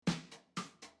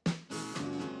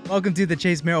Welcome to the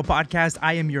Chase Merrill Podcast.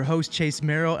 I am your host, Chase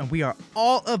Merrill, and we are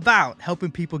all about helping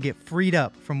people get freed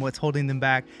up from what's holding them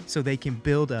back so they can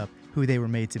build up who they were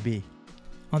made to be.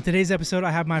 On today's episode,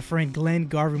 I have my friend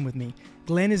Garvin with me.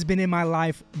 Glenn has been in my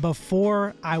life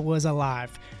before I was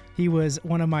alive. He was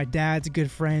one of my dad's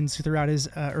good friends throughout his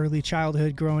early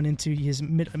childhood, growing into his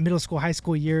middle school, high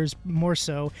school years more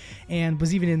so, and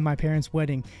was even in my parents'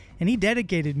 wedding. And he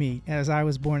dedicated me as I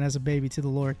was born as a baby to the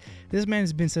Lord. This man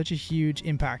has been such a huge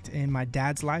impact in my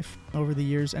dad's life over the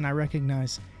years, and I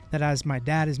recognize that as my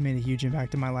dad has made a huge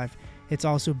impact in my life, it's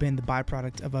also been the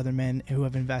byproduct of other men who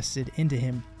have invested into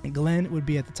him. And Glenn would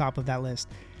be at the top of that list.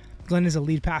 Glenn is a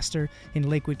lead pastor in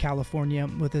Lakewood, California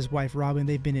with his wife, Robin.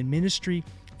 They've been in ministry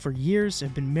for years,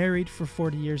 have been married for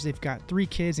 40 years. They've got 3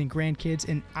 kids and grandkids.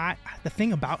 And the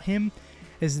thing about him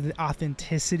is the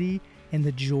authenticity and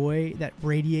the joy that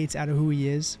radiates out of who he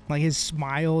is. Like, his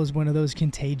smile is one of those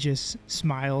contagious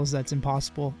smiles that's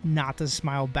impossible not to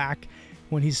smile back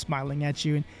when he's smiling at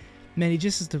you. And man, he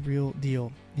just is the real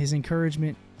deal. His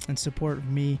encouragement and support of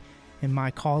me and my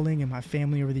calling and my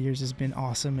family over the years has been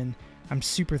awesome. And I'm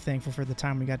super thankful for the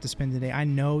time we got to spend today. I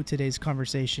know today's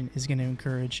conversation is going to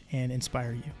encourage and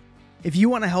inspire you. If you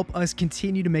want to help us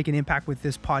continue to make an impact with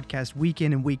this podcast week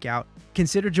in and week out,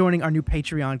 consider joining our new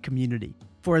Patreon community.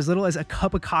 For as little as a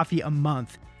cup of coffee a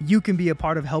month, you can be a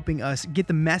part of helping us get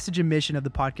the message and mission of the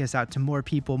podcast out to more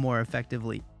people more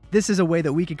effectively. This is a way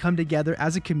that we can come together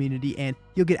as a community, and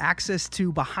you'll get access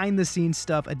to behind the scenes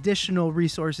stuff, additional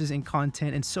resources and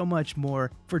content, and so much more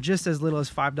for just as little as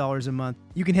 $5 a month.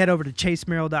 You can head over to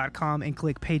chasemerrill.com and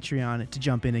click Patreon to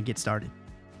jump in and get started.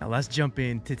 Now let's jump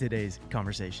into today's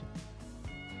conversation.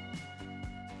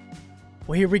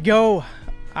 Well, here we go.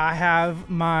 I have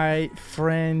my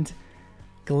friend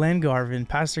Garvin,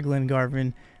 Pastor Glenn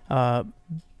Garvin,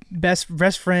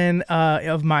 best friend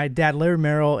of my dad, Larry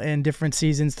Merrill, in different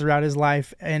seasons throughout his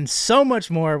life, and so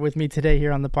much more with me today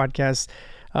here on the podcast.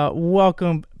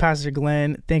 Welcome, Pastor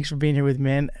Glenn. Thanks for being here with me,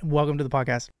 man. Welcome to the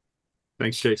podcast.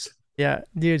 Thanks, Chase. Yeah,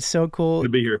 dude, so cool to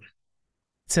be here.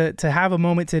 To have a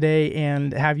moment today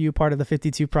and have you part of the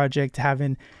 52 Project,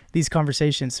 having these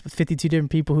conversations with 52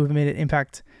 different people who have made an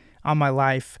impact on my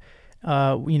life.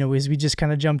 As we just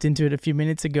kind of jumped into it a few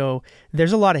minutes ago,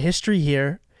 there's a lot of history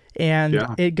here, and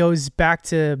it goes back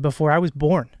to before I was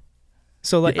born.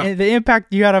 So the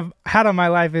impact you had on my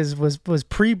life was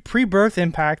pre-birth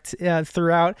impact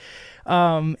throughout.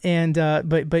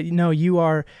 But you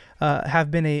are have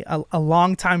been a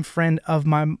longtime friend of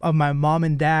my mom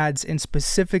and dad's, and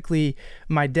specifically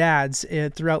my dad's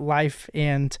throughout life.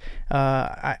 And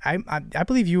I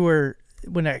believe you were,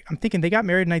 I'm thinking they got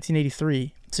married in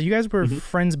 1983. So you guys were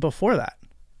friends before that.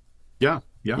 Yeah.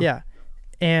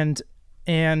 And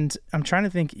I'm trying to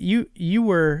think,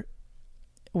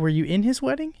 were you in his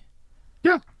wedding?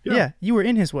 Yeah, you were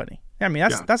in his wedding. I mean,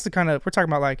 that's the kind of, we're talking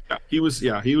about, like, he was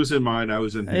in mine, I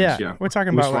was in his. We're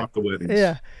talking about, like, the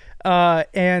weddings.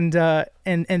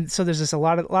 And so there's just a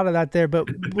lot of that there, but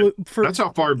that's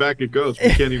how far back it goes. We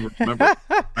can't even remember.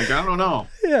 Like, I don't know.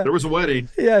 Yeah. There was a wedding.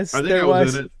 Yes, I think I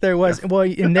was in it. There was. Yeah. Well,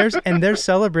 and they're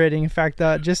celebrating. In fact,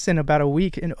 just in about a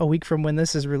week from when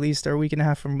this is released, or a week and a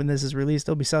half from when this is released,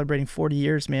 they'll be celebrating 40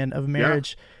 years, man, of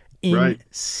marriage. Yeah.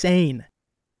 Insane.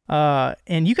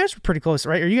 And you guys were pretty close,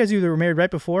 right? Or you guys either were married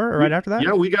right before or right after that?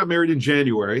 Yeah, we got married in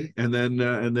January, and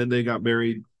then they got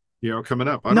married, coming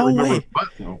up. I don't remember. Way.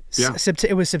 No. Yeah.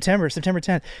 It was September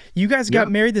 10th. You guys got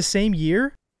married the same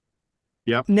year?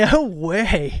 Yeah. No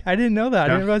way. I didn't know that. I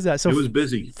didn't realize that. So it was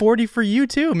busy. 40 for you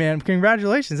too, man.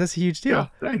 Congratulations. That's a huge deal. Yeah,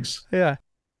 thanks. Yeah.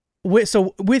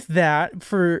 So with that,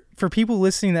 for people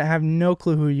listening that have no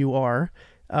clue who you are,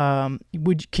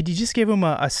 could you just give them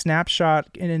a snapshot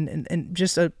and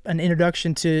just an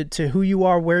introduction to who you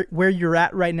are, where you're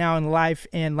at right now in life,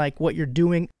 and like what you're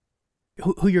doing,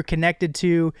 who you're connected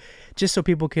to, just so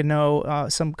people can know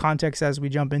some context as we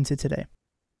jump into today?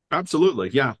 Absolutely.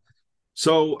 Yeah.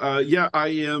 So, I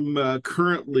am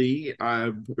currently,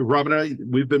 Rob and I,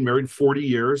 we've been married 40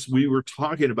 years. We were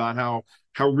talking about how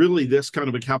really this kind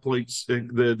of encapsulates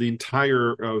the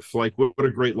entire of, like, what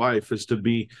a great life is to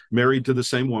be married to the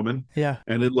same woman,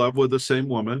 and in love with the same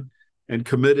woman, and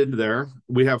committed there.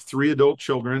 We have 3 adult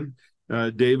children,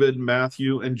 David,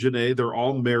 Matthew, and Janae. They're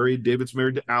all married. David's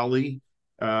married to Allie,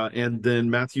 and then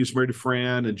Matthew's married to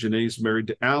Fran, and Janae's married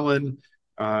to Alan.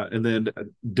 And then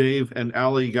Dave and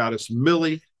Allie got us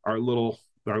Millie, our little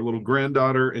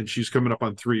granddaughter, and she's coming up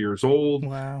on 3 years old.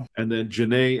 Wow. And then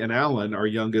Janae and Alan, our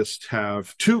youngest,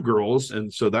 have 2 girls,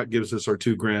 and so that gives us our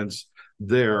 2 grands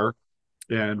there.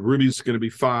 And Ruby's going to be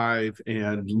 5,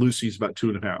 and Lucy's about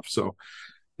 2.5. So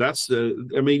that's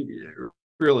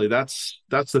really, that's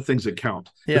the things that count.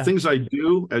 The Yeah. things I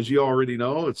do, as you already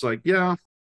know, it's like, yeah,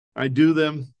 I do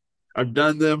them. I've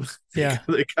done them. Yeah.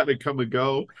 They kind of come and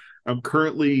go. I'm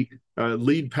currently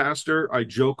lead pastor. I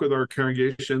joke with our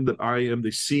congregation that I am the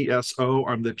CSO.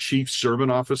 I'm the chief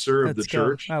servant officer of the Let's go.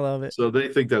 church. I love it. So they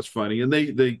think that's funny, and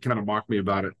they kind of mock me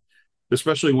about it,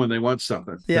 especially when they want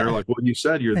something. They're Yeah. like, "Well, you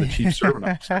said you're the chief servant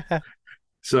officer."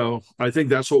 So I think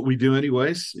that's what we do,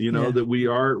 anyways. Yeah. That we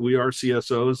are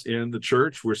CSOs in the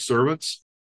church. We're servants,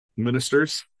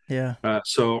 ministers. Yeah.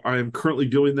 So I am currently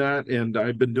doing that, and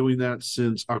I've been doing that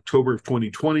since October of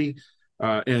 2020.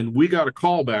 And we got a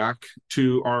call back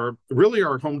to our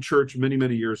home church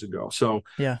many years ago. So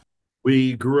Yeah.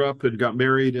 we grew up and got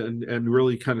married and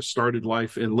really kind of started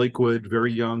life in Lakewood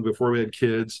very young before we had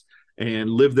kids, and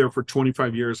lived there for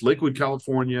 25 years. Lakewood,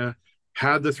 California,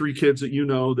 had the 3 kids that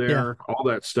there, all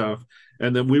that stuff.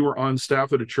 And then we were on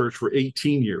staff at a church for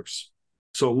 18 years.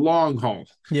 So long haul.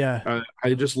 Yeah.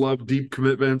 I just love deep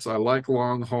commitments. I like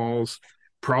long hauls.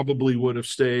 Probably would have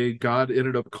stayed. God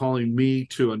ended up calling me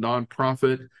to a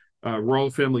nonprofit, Royal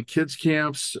Family Kids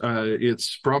Camps.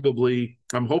 It's probably,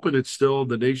 I'm hoping it's still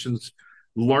the nation's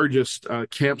largest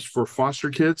camps for foster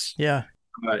kids. Yeah.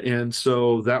 And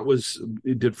so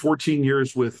it did 14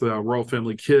 years with Royal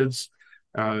Family Kids.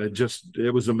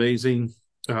 It was amazing.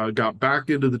 Got back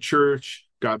into the church,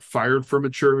 got fired from a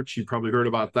church. You probably heard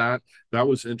about that. That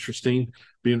was interesting,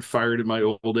 being fired in my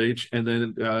old age, and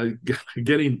then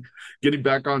getting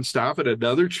back on staff at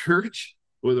another church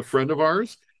with a friend of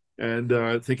ours,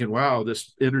 and thinking, wow,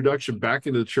 this introduction back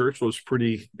into the church was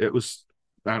pretty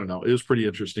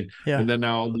interesting. Yeah. And then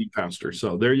now I'm lead pastor.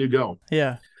 So there you go.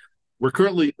 Yeah. We're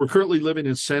currently living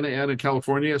in Santa Ana,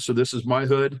 California. So this is my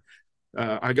hood.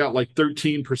 I got like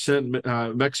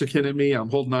 13% Mexican in me. I'm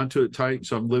holding on to it tight.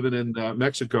 So I'm living in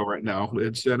Mexico right now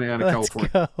in Santa Ana,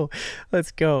 California.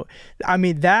 Let's go. I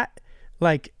mean,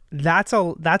 that's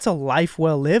a life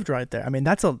well lived right there. I mean,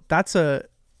 that's a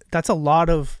lot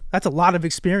of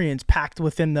experience packed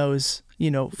within those,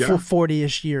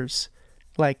 40-ish years.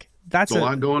 Like that's a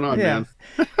lot going on,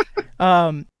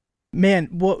 man. Man,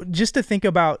 well, just to think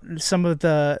about some of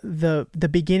the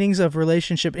beginnings of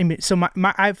relationship. I mean, so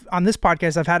I've on this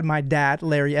podcast, I've had my dad,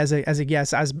 Larry, as a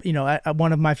guest, as at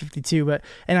one of my 52,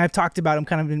 and I've talked about him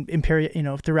kind of in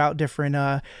throughout different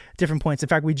points. In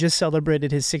fact, we just celebrated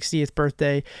his 60th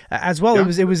birthday as well.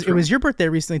 Yeah, it was your birthday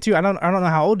recently too. I don't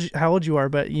know how old you are,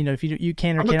 but if you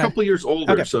can or I'm can't. a couple of years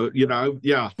older, okay. So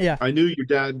yeah. I knew your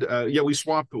dad. We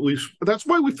swapped. That's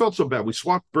why we felt so bad. We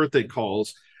swapped birthday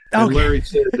calls. And Larry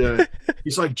said,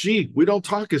 he's like, gee, we don't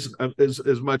talk as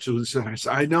much as we said. I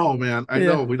said, I know, man. I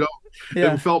know we don't.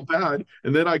 Yeah. It felt bad.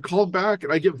 And then I called back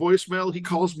and I get voicemail. He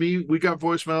calls me. We got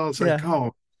voicemail. It's like,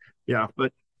 oh, yeah.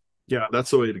 But yeah,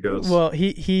 that's the way it goes. Well,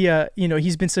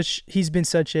 he's been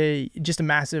such a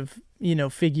massive,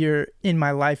 figure in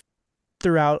my life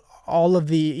throughout all of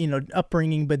the,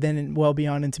 upbringing, but then well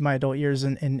beyond into my adult years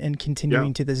and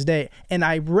continuing to this day. And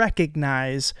I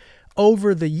recognize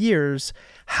over the years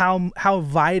how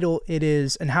vital it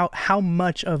is, and how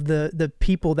much of the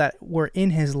people that were in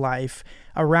his life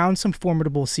around some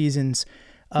formidable seasons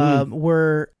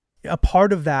were a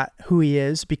part of that, who he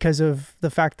is, because of the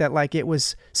fact that like it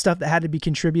was stuff that had to be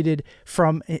contributed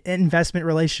from investment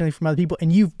relationally from other people,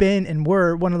 and you've been and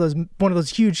were one of those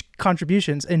huge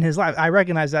contributions in his life. I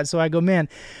recognize that. So I go, man,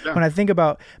 when I think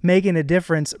about making a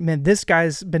difference, man, this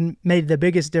guy's made the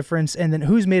biggest difference. And then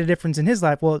who's made a difference in his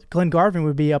life? Well, Glenn Garvin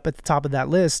would be up at the top of that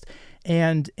list.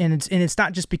 And it's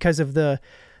not just because of the,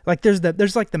 like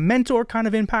there's like the mentor kind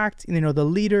of impact, the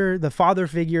leader, the father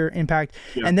figure impact.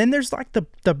 Yeah. And then there's like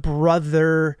the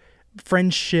brother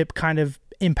friendship kind of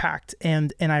impact.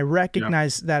 And I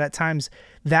recognize that at times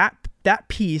that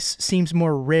piece seems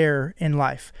more rare in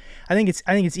life. I think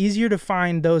it's easier to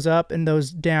find those up and those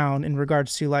down in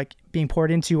regards to like being poured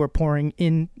into or pouring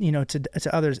in, to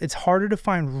others. It's harder to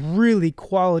find really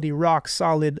quality, rock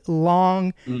solid,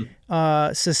 long,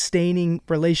 sustaining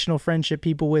relational friendship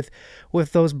people with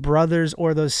those brothers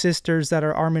or those sisters that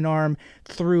are arm in arm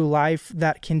through life,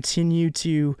 that continue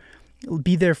to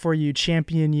be there for you,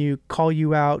 champion you, call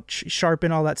you out,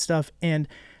 sharpen all that stuff. And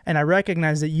I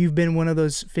recognize that you've been one of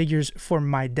those figures for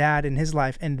my dad in his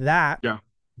life. And that,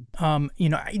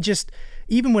 I just,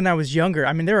 even when I was younger,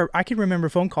 I mean, I can remember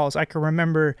phone calls. I can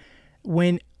remember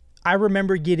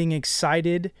getting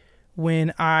excited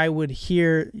when I would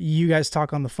hear you guys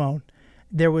talk on the phone.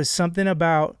 There was something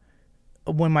about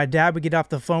when my dad would get off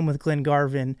the phone with Glenn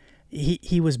Garvin,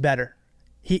 he was better.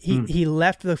 He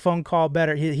left the phone call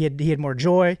better. He had more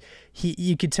joy.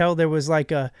 You could tell there was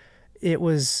like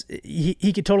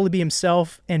he could totally be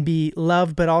himself and be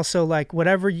loved, but also like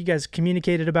whatever you guys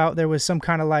communicated about, there was some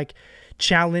kind of like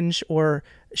challenge or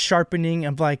sharpening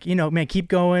of like, man, keep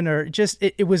going, or just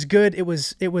it was good. It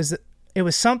was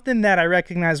something that I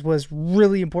recognized was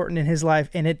really important in his life,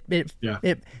 and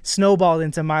it snowballed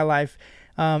into my life.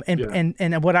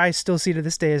 And what I still see to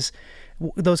this day is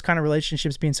those kind of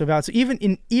relationships being so valuable. So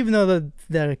even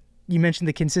though you mentioned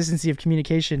the consistency of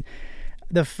communication,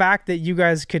 the fact that you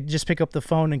guys could just pick up the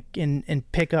phone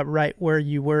and pick up right where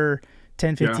you were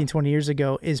 10, 15, 20 years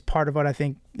ago is part of what I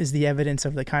think is the evidence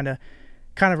of the kind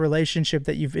of relationship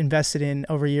that you've invested in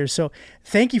over years. So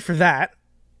thank you for that,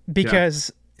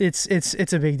 because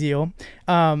it's a big deal.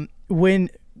 When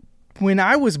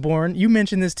I was born, you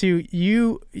mentioned this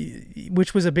too,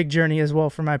 which was a big journey as well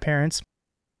for my parents.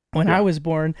 When I was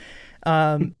born,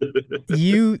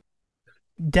 you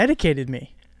dedicated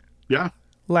me. Yeah.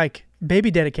 Like baby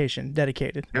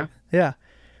dedicated. Yeah. Yeah.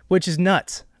 Which is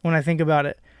nuts when I think about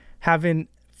it. Having,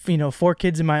 4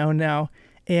 kids of my own now,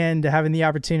 and having the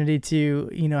opportunity to,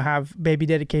 have baby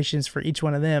dedications for each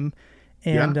one of them.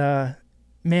 And,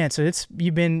 man, so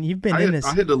you've been in this.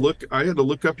 I had to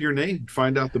look up your name to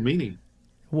find out the meaning.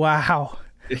 Wow.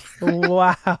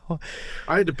 Wow.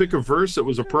 I had to pick a verse that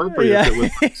was appropriate,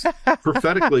 that was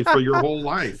prophetically for your whole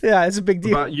life. Yeah, it's a big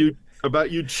deal.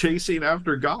 About you chasing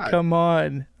after God. Come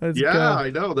on. Let's go. I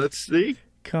know.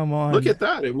 Come on. Look at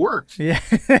that. It worked. Yeah,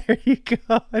 there you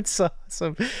go. That's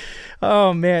awesome.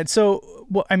 Oh, man. So,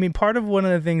 part of one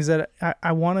of the things that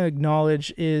I want to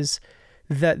acknowledge is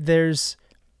that there's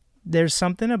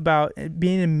something about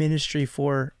being in ministry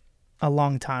for a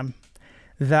long time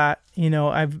that,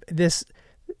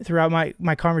 throughout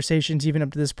my conversations, even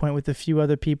up to this point with a few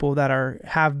other people that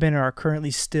have been or are currently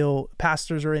still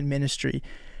pastors or in ministry,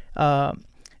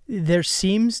 there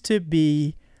seems to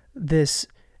be this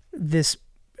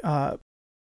I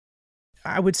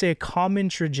would say a common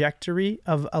trajectory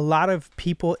of a lot of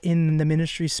people in the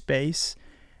ministry space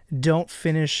don't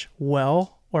finish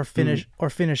well or finish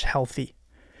healthy.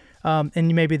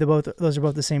 And maybe those are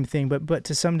both the same thing, but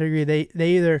to some degree they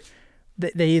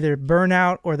either burn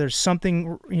out, or there's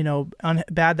something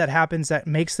bad that happens that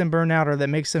makes them burn out, or that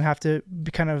makes them have to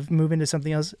kind of move into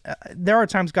something else. There are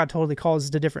times God totally calls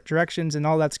to different directions, and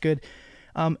all that's good.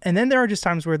 And then there are just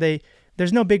times where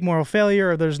there's no big moral failure,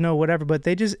 or there's no whatever, but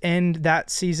they just end that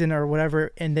season or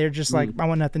whatever, and they're just like, I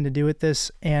want nothing to do with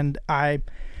this, and I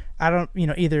don't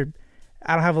either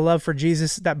I don't have a love for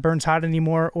Jesus that burns hot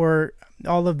anymore, or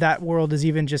all of that world is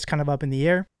even just kind of up in the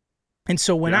air. And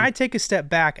so when I take a step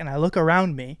back and I look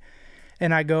around me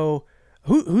and I go,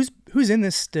 who's in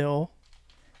this still,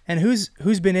 and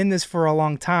who's been in this for a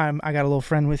long time? I got a little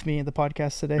friend with me in the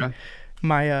podcast today. Yeah.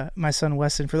 My son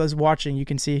Weston. For those watching, you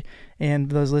can see, and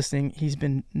those listening, he's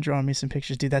been drawing me some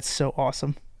pictures. Dude, that's so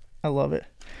awesome. I love it.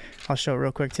 I'll show it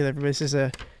real quick to everybody. This is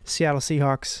a Seattle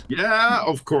Seahawks. Yeah,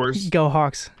 of course. Go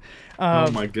Hawks.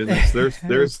 Oh my goodness.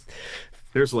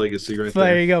 There's legacy right there.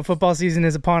 There you go. Football season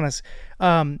is upon us.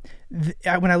 When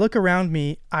I look around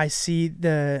me, I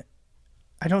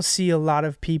don't see a lot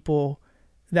of people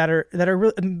that are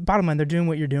really, bottom line, they're doing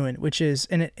what you're doing, which is,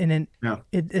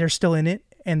 they're still in it,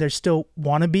 and they still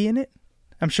want to be in it.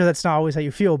 I'm sure that's not always how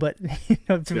you feel, but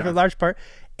for a large part,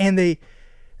 and they're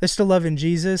still loving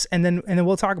Jesus. And then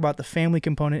we'll talk about the family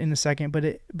component in a second,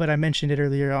 but I mentioned it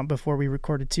earlier on before we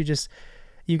recorded too. Just,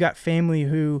 you got family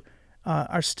who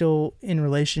are still in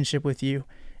relationship with you,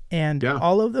 and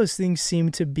all of those things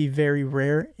seem to be very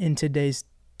rare in today's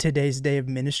day of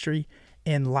ministry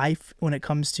and life when it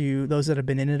comes to those that have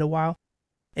been in it a while.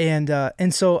 And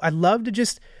so I'd love to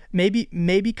just maybe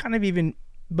kind of, even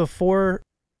before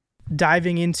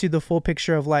diving into the full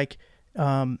picture of like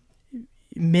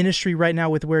ministry right now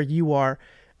with where you are,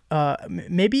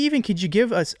 maybe even could you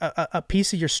give us a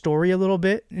piece of your story a little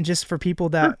bit, and just for people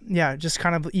that just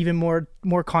kind of even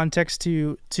more context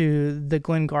to the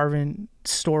Glenn Garvin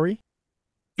story.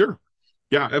 Sure.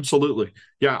 Yeah, absolutely.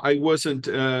 Yeah, I wasn't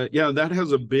that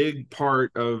has a big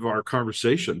part of our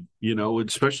conversation,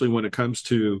 especially when it comes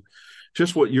to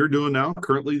just what you're doing now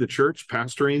currently, the church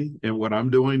pastoring, and what I'm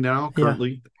doing now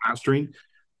currently pastoring.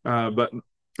 But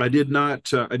I did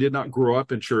not grow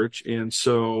up in church, and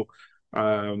so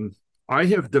I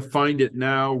have defined it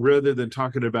now, rather than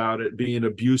talking about it being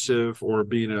abusive or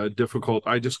being a difficult,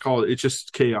 I just call it's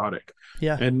just chaotic.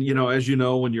 Yeah. And, as you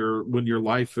know, when your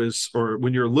life is, or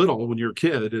when you're little, when you're a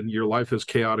kid and your life is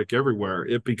chaotic everywhere,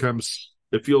 it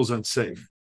feels unsafe.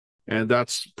 And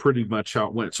that's pretty much how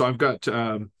it went. So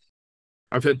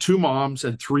I've had 2 moms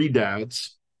and 3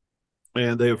 dads,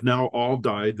 and they have now all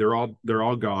died. They're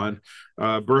all gone.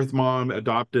 Birth mom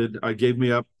adopted, gave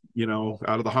me up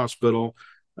out of the hospital.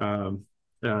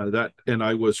 And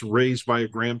I was raised by a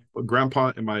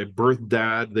grandpa and my birth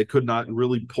dad. They could not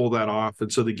really pull that off,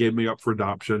 and so they gave me up for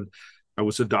adoption. I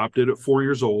was adopted at 4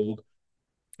 years old,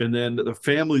 and then the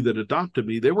family that adopted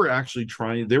me, they were actually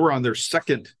trying. They were on their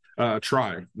second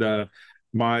try.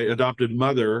 My adopted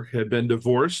mother had been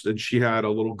divorced, and she had a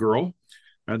little girl,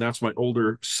 and that's my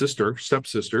older sister,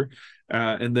 stepsister.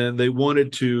 And then they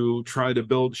wanted to try to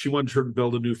build. She wanted her to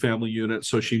build a new family unit,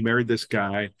 so she married this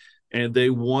guy. And they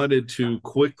wanted to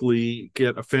quickly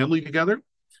get a family together.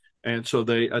 And so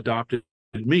they adopted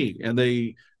me. And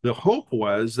the hope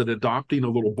was that adopting a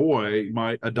little boy,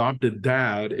 my adopted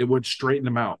dad, it would straighten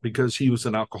him out because he was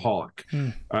an alcoholic.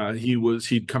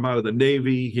 He'd come out of the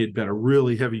Navy. He had been a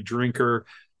really heavy drinker.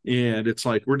 And it's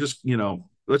like, we're just,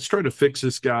 let's try to fix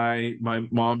this guy. My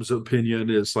mom's opinion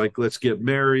is like, let's get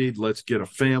married. Let's get a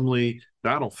family.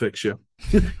 That'll fix you.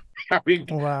 I mean,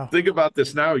 wow. Think about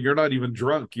this now. You're not even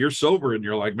drunk. You're sober, and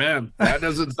you're like, man, that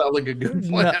doesn't sound like a good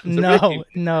plan. No.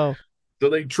 So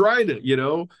they tried it,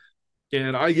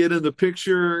 and I get in the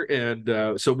picture,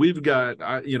 and so we've got,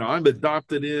 I'm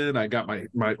adopted in. I got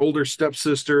my older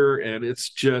stepsister, and it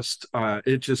just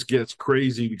gets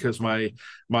crazy because my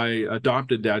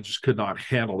adopted dad just could not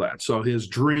handle that. So his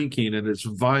drinking and his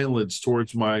violence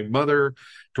towards my mother,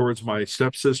 towards my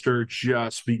stepsister,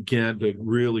 just began to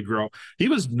really grow. He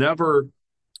was never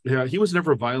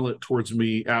violent towards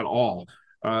me at all.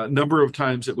 A number of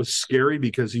times it was scary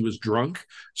because he was drunk.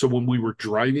 So when we were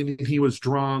driving and he was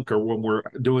drunk, or when we're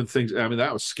doing things, I mean,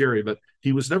 that was scary, but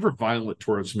he was never violent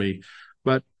towards me.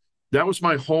 But that was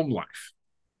my home life,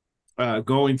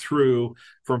 going through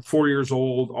from 4 years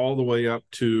old all the way up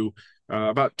to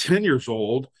about 10 years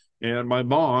old. And my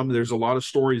mom, there's a lot of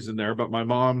stories in there, but my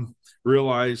mom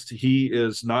realized he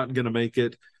is not going to make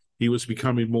it. He was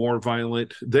becoming more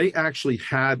violent. They actually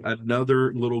had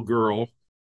another little girl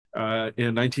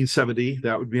in 1970.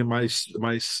 That would be my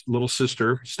little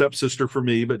stepsister for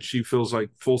me, but she feels like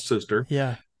full sister.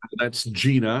 Yeah. That's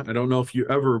Gina. I don't know if you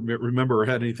ever remember or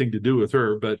had anything to do with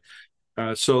her, but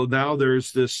so now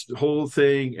there's this whole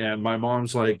thing, and my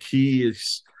mom's like,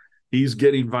 he's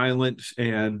getting violent,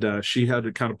 and she had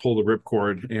to kind of pull the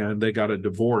ripcord, and they got a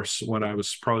divorce when I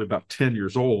was probably about 10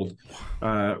 years old,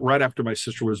 right after my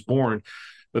sister was born.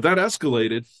 But that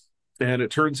escalated. And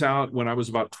it turns out when I was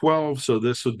about 12, so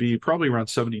this would be probably around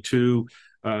 72,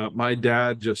 my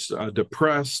dad just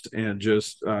depressed and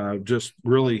just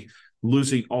really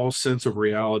losing all sense of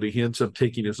reality. He ends up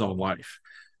taking his own life.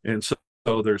 And so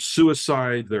there's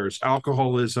suicide, there's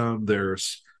alcoholism,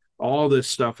 there's all this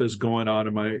stuff is going on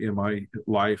in my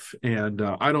life. And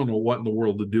I don't know what in the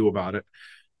world to do about it.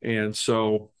 And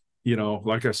so,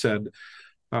 like I said,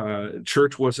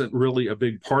 church wasn't really a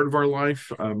big part of our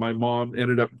life. My mom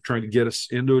ended up trying to get us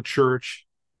into a church.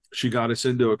 She got us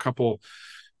into a couple,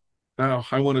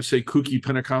 I want to say kooky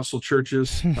Pentecostal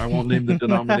churches. I won't name the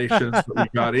denominations, but we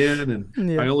got in.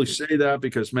 And I only say that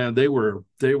because, man, they were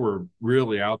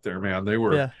really out there, man. They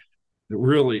were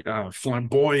really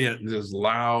flamboyant and just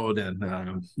loud,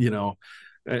 and,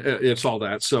 it's all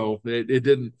that. So it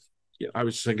didn't, I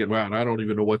was thinking, wow, I don't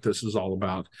even know what this is all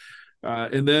about.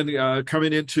 And then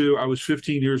coming into, I was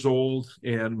 15 years old,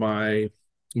 and my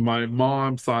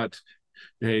mom thought,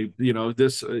 hey,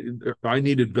 this, I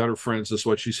needed better friends. That's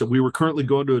what she said. We were currently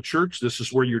going to a church. This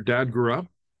is where your dad grew up,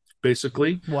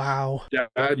 basically. Wow.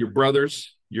 Dad, your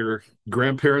brothers, your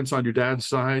grandparents on your dad's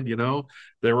side,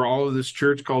 they were all in this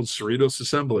church called Cerritos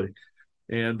Assembly.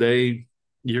 And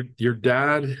your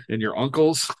dad and your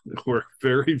uncles were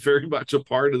very, very much a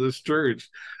part of this church.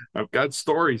 I've got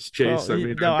stories, Chase.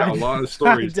 I've got a lot of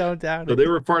stories. I don't doubt it. So they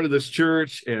were part of this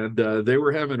church, and they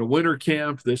were having a winter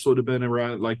camp. This would have been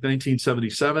around like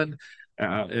 1977,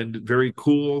 and very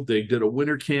cool. They did a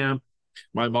winter camp.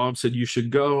 My mom said, you should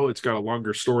go. It's got a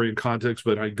longer story and context,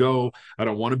 but I go. I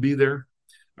don't want to be there.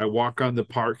 I walk on the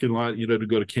parking lot, to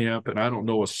go to camp, and I don't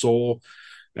know a soul.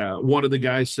 One of the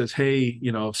guys says, hey,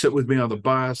 sit with me on the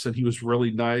bus. And he was really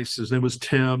nice. His name was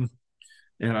Tim.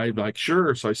 And I'm like,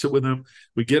 sure. So I sit with him.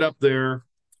 We get up there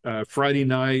Friday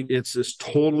night. It's this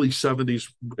totally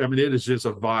 70s. I mean, it is just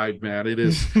a vibe, man.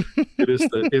 It's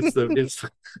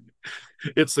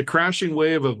the crashing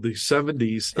wave of the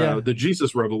 70s, the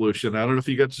Jesus Revolution. I don't know if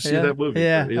you got to see that movie.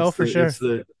 Yeah, for sure.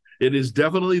 It is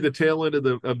definitely the tail end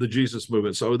of the Jesus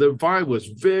movement. So the vibe was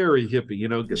very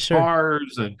hippie,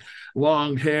 guitars and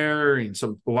long hair and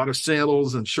a lot of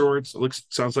sandals and shorts.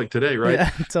 Sounds like today, right? Yeah,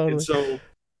 totally. And so,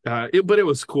 but it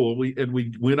was cool.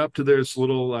 We went up to this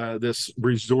little this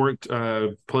resort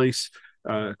place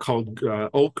called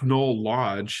Oak Knoll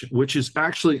Lodge, which is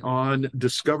actually on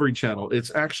Discovery Channel.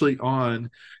 It's actually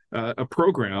on a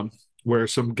program where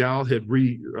some gal had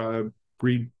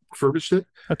refurbished it.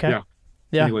 Okay. Yeah.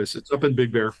 Yeah. Anyways, it's up in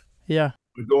Big Bear. Yeah.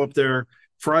 We go up there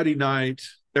Friday night.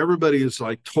 Everybody is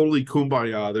like totally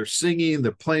kumbaya. They're singing,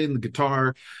 they're playing the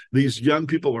guitar. These young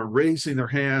people are raising their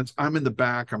hands. I'm in the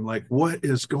back. I'm like, what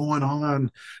is going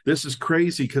on? This is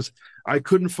crazy, because I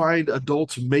couldn't find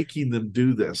adults making them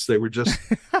do this. They were just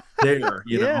there,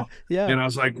 Yeah. Yeah. And I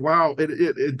was like, wow,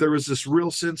 there was this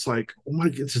real sense like, oh my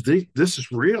goodness, this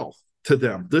is real to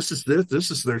them. This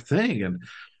is their thing. And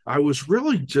I was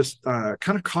really just kind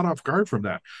of caught off guard from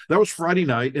that. That was Friday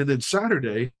night. And then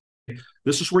Saturday,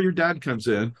 this is where your dad comes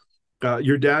in.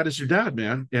 Your dad is your dad,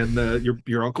 man. And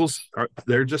your uncles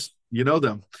they're just,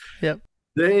 them. Yep.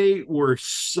 They were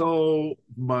so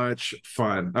much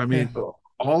fun. I mean,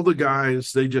 all the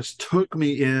guys, they just took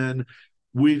me in.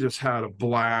 We just had a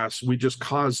blast. We just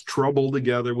caused trouble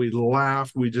together. We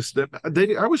laughed.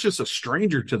 I was just a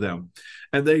stranger to them,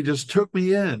 and they just took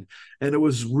me in. And it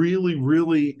was really,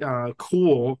 really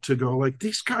cool to go like,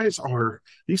 these guys are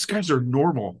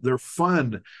normal. They're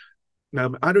fun.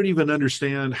 I don't even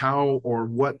understand how or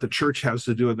what the church has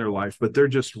to do in their life, but they're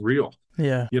just real.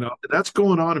 Yeah. That's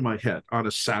going on in my head on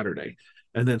a Saturday.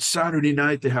 And then Saturday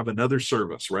night, they have another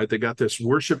service, right? They got this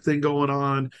worship thing going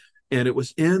on. And it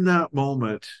was in that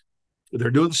moment,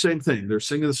 they're doing the same thing. They're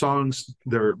singing the songs.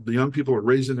 The young people are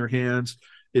raising their hands.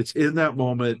 It's in that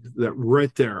moment that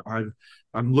right there,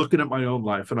 I'm looking at my own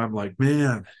life and I'm like,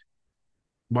 man,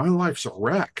 my life's a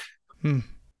wreck.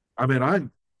 I mean, I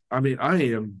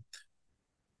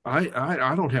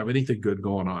don't have anything good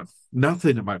going on.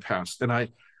 Nothing in my past. And I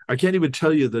can't even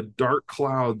tell you the dark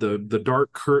cloud, the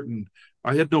dark curtain.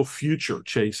 I had no future,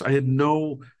 Chase. I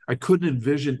couldn't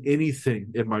envision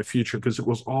anything in my future because it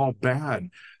was all bad.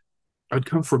 I'd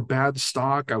come from bad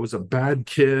stock. I was a bad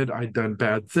kid. I'd done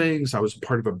bad things. I was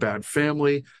part of a bad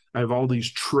family. I have all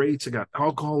these traits. I got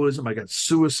alcoholism. I got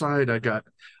suicide. I got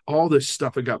all this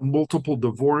stuff. I got multiple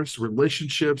divorce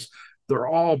relationships. They're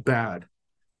all bad.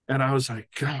 And I was like,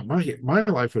 God, my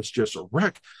life was just a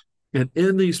wreck. And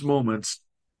in these moments,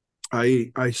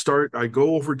 I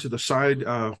go over to the side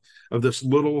of this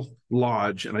little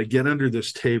lodge, and I get under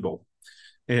this table,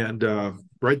 and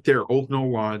right there, Oak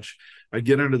Knoll Lodge, I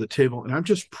get under the table, and I'm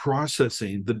just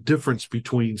processing the difference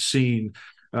between seeing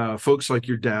folks like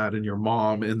your dad and your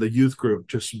mom and the youth group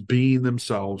just being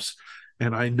themselves.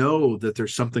 And I know that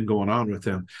there's something going on with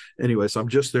them. Anyways, I'm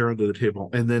just there under the table.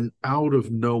 And then out of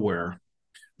nowhere,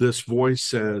 this voice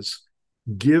says,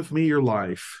 give me your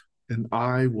life and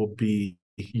I will be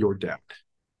your dad.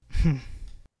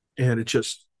 And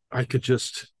I could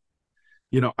just,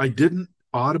 I didn't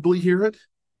audibly hear it.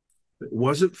 It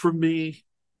wasn't from me.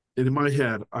 And in my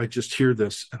head, I just hear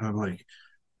this and I'm like,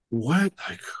 what?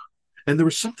 And there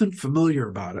was something familiar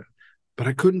about it, but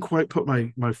I couldn't quite put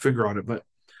my finger on it. But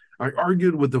I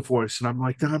argued with the voice and I'm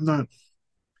like, no, I'm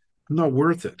not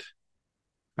worth it.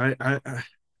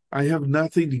 I have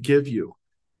nothing to give you.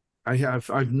 I have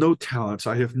no talents.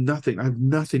 I have nothing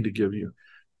to give you.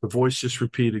 The voice just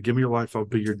repeated, give me your life, I'll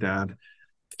be your dad.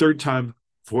 Third time,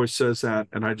 voice says that,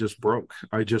 and I just broke.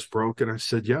 And I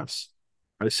said yes.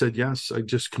 I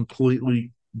just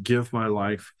completely give my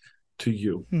life to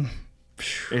you.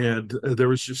 And there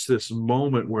was just this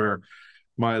moment where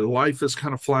my life is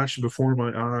kind of flashing before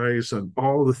my eyes and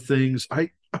all the things.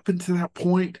 Up until that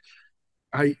point,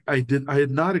 I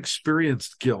had not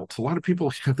experienced guilt. A lot of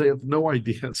people, they have no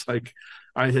idea. It's like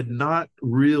I had not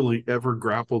really ever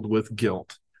grappled with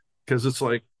guilt, because it's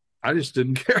like I just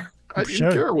didn't care. I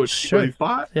didn't care what anybody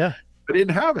thought. Yeah. I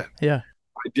didn't have it. Yeah.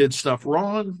 I did stuff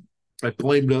wrong. I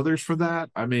blamed others for that.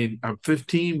 I mean, I'm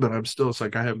 15, but it's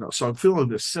like so I'm feeling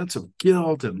this sense of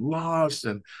guilt and loss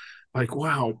and like,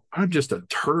 wow, I'm just a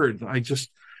turd.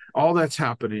 All that's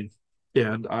happening.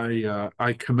 And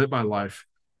I commit my life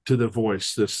to the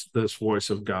voice, this voice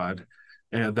of God.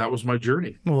 And that was my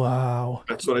journey. Wow.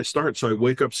 That's what I start. So I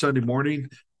wake up Sunday morning,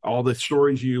 all the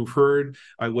stories you've heard,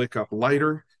 I wake up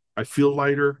lighter. I feel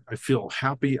lighter. I feel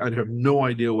happy. I have no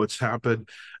idea what's happened.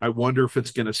 I wonder if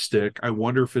it's going to stick. I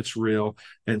wonder if it's real.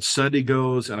 And Sunday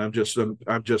goes, and I'm just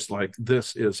like,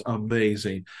 this is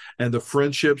amazing. And the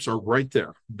friendships are right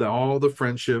there. All the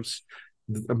friendships,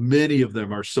 many of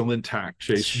them are still intact,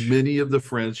 Chase. Many of the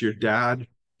friends your dad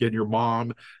and your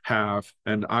mom have,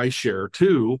 and I share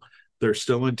too, they're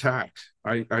still intact.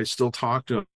 I still talk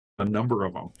to a number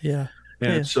of them. Yeah.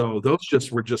 And so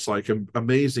those were just like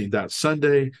amazing. That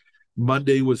Sunday,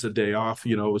 Monday was a day off,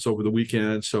 it was over the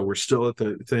weekend. So we're still at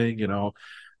the thing,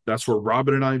 that's where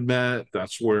Robin and I met.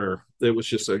 That's where it was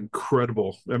just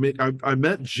incredible. I mean, I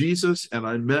met Jesus and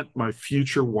I met my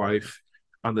future wife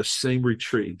on the same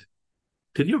retreat.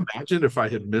 Can you imagine if I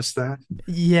had missed that?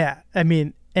 Yeah. I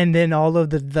mean, and then all of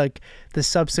the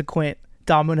subsequent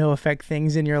domino effect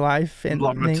things in your life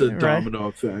Lots of right? domino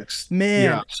effects. Yeah.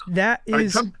 Man, So that I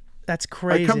is come that's I come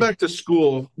crazy. back to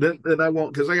school, then I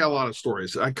won't because I got a lot of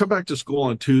stories. I come back to school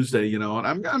on Tuesday, and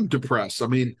I'm depressed. I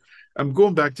mean, I'm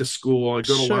going back to school. I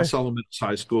go to Sure. Los Alamos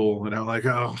High School, and I'm like,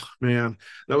 oh man,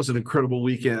 that was an incredible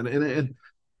weekend. And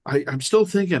I'm still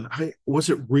thinking, I was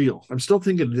it real? I'm still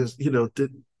thinking, this,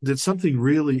 did something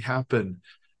really happen?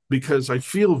 Because I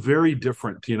feel very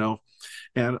different.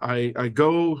 And I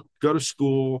go to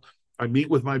school. I meet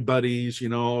with my buddies.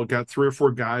 Got 3 or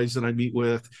 4 guys that I meet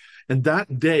with, and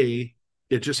that day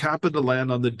it just happened to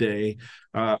land on the day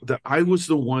that I was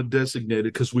the one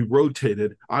designated because we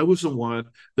rotated. I was the one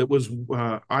that was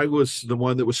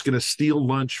going to steal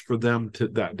lunch for them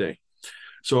that day.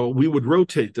 So we would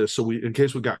rotate this in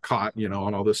case we got caught,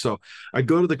 on all this. So I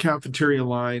go to the cafeteria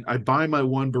line, I buy my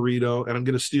one burrito, and I'm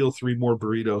going to steal 3 more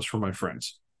burritos from my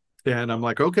friends. And I'm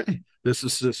like, okay,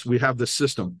 we have this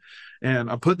system.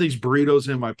 And I'm putting these burritos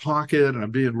in my pocket and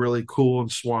I'm being really cool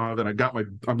and suave. And I'm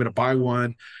going to buy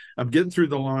one. I'm getting through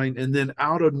the line. And then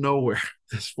out of nowhere,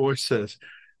 this voice says,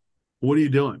 "What are you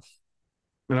doing?"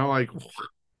 And I'm like,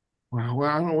 well,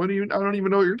 I don't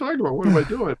even know what you're talking about. What am I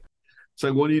doing? It's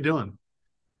like, "What are you doing?"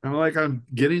 I'm like, "I'm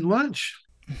getting lunch."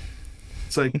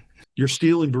 It's like, "You're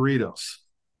stealing burritos."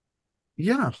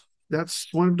 Yeah, that's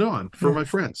what I'm doing for Yeah. my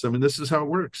friends. I mean, this is how it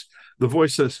works. The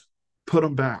voice says, "Put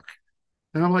them back."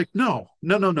 And I'm like, no,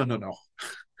 no, no, no, no, no.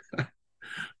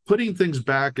 Putting things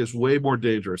back is way more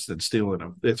dangerous than stealing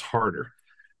them. It's harder.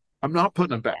 I'm not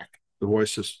putting them back. The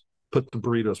voice says, "Put the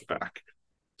burritos back."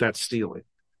 That's stealing.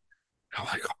 I'm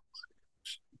like, oh,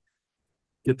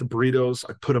 get the burritos.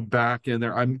 I put them back in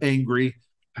there. I'm angry.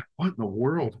 What in the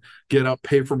world? Get up,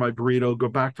 pay for my burrito, go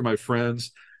back to my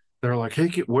friends. They're like, "Hey,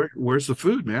 where's the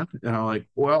food, man?" And I'm like,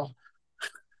 "Well,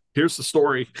 here's the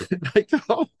story."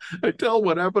 I tell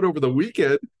what happened over the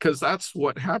weekend because that's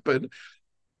what happened.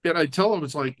 And I tell them,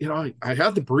 it's like, I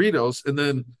had the burritos and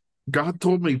then God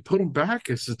told me put them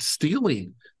back. I said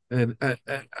stealing. And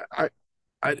I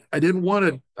didn't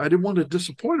want to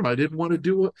disappoint him. I didn't want to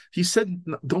do what he said.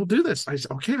 Don't do this. I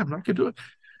said, okay, I'm not going to do it.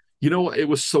 It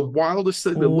was the wildest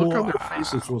thing. The look on their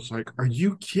faces Wow. was like, are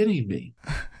you kidding me?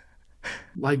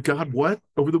 Like, God, what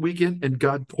over the weekend? And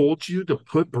God told you to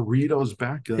put burritos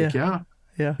back. You're like, Yeah.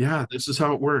 yeah, Yeah. yeah, this is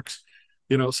how it works.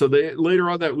 So they later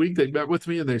on that week they met with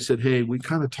me and they said, "Hey, we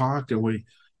kind of talked and we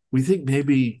think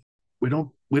maybe we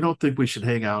don't think we should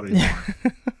hang out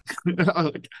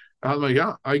anymore." I'm like,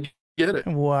 yeah, I get it.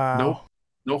 No, Wow.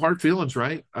 no hard feelings,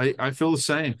 right? I feel the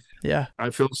same. Yeah.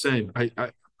 I feel the same.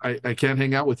 I can't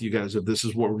hang out with you guys if this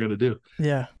is what we're gonna do.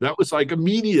 Yeah. That was like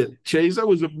immediate, Chase. That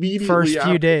was First immediately few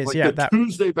after, days. like Yeah. the That.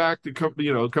 Tuesday back to come,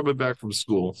 coming back from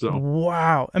school. So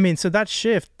Wow. I mean, so that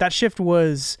shift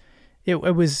was, it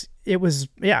was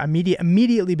yeah,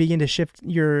 immediately begin to shift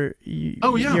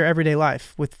oh yeah. your everyday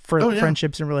life with Oh yeah.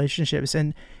 friendships and relationships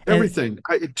and Everything.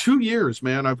 2 years,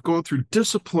 man, I've gone through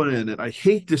discipline and I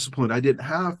hate discipline. I didn't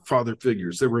have father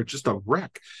figures. They were just a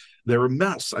wreck. They were a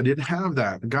mess. I didn't have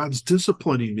that. And God's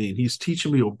disciplining me and he's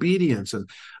teaching me obedience. And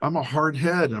I'm a hard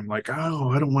head. And I'm like, oh,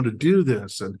 I don't want to do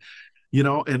this. And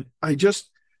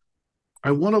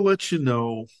I want to let you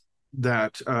know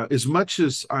that as much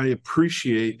as I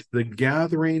appreciate the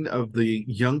gathering of the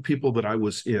young people that I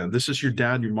was in, this is your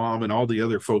dad, your mom, and all the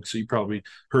other folks that you probably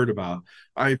heard about.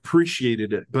 I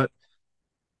appreciated it, but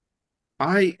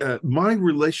my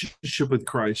relationship with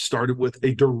Christ started with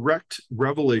a direct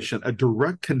revelation, a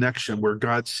direct connection where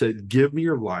God said, "Give me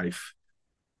your life,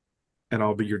 and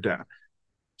I'll be your dad."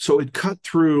 So it cut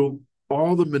through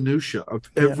all the minutia of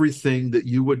yeah. everything that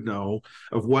you would know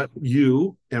of what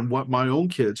you and what my own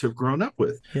kids have grown up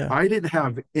with. Yeah. I didn't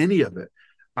have any of it.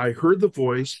 I heard the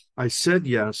voice. I said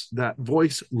yes. That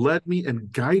voice led me and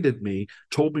guided me,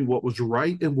 told me what was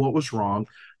right and what was wrong,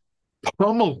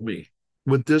 pummeled me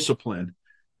with discipline.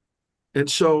 And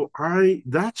so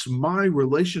that's my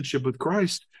relationship with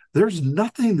Christ. There's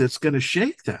nothing that's going to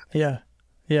shake that. Yeah.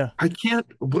 Yeah. I can't,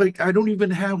 I don't even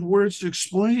have words to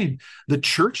explain. The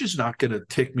church is not going to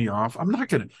tick me off. I'm not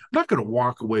going to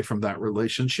walk away from that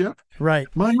relationship. Right.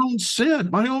 My own sin,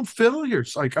 my own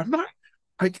failures. Like I'm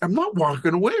not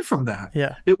walking away from that.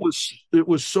 Yeah. It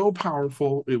was so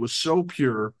powerful. It was so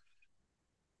pure.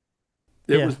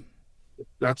 It Yeah. was,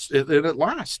 that's it. And it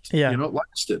lasts, Yeah. it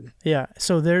lasted. Yeah.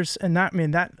 So I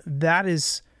mean, that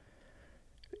is,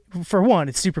 for one,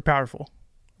 it's super powerful,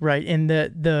 right? And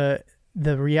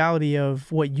the reality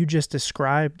of what you just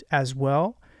described as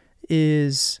well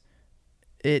is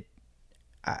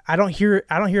I don't hear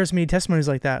as many testimonies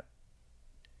like that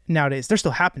nowadays. They're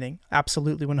still happening,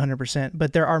 absolutely 100%.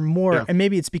 But there are more, Yeah. and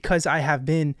maybe it's because I have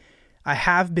been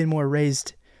more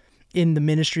raised in the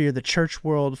ministry or the church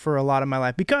world for a lot of my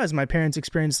life, because my parents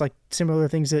experienced like similar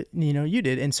things that, you know, you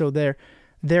did. And so their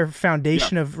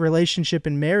foundation of relationship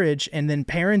and marriage and then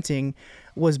parenting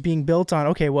was being built on,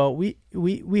 okay, well,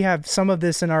 we have some of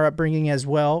this in our upbringing as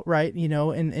well, right? You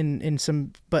know, in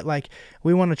some, but like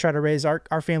we want to try to raise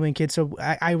our family and kids. So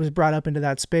I was brought up into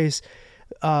that space.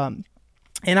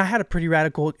 And I had a pretty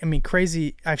radical, I mean,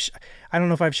 crazy. I don't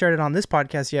know if I've shared it on this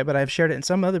podcast yet, but I've shared it in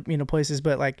some other, you know, places.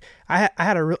 But like, I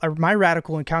had my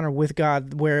radical encounter with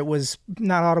God, where it was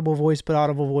not audible voice, but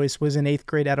audible voice, was in 8th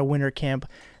grade at a winter camp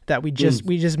that we just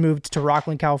moved to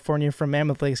Rockland, California from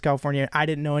Mammoth Lakes, California. I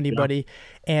didn't know anybody,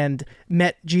 and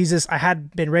met Jesus. I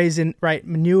had been raised in, right,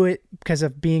 knew it because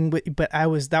of being, but that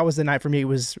was the night for me.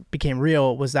 Became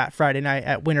real. Was that Friday night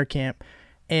at winter camp,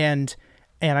 and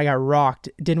I got rocked.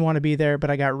 Didn't want to be there,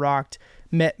 but I got rocked.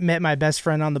 Met my best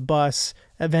friend on the bus.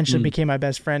 Eventually became my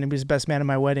best friend. He was the best man at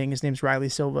my wedding. His name's Riley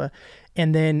Silva.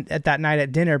 And then at that night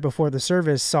at dinner before the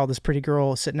service, saw this pretty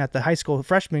girl sitting at the high school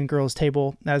freshman girls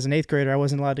table. As an 8th grader, I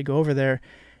wasn't allowed to go over there.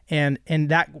 And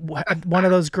that one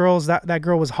of those girls, that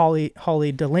girl was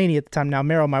Holly Delaney at the time. Now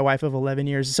Meryl, my wife of 11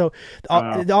 years. So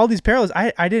all these parallels,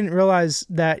 I didn't realize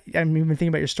that. I'm even thinking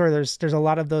about your story. There's a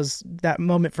lot of that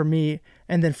moment for me.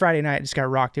 And then Friday night, I just got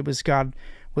rocked. It was God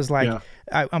was like,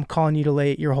 I'm calling you to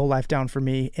lay your whole life down for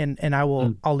me, and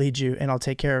I'll lead you, and I'll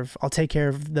take care of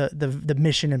the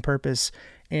mission and purpose.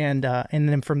 And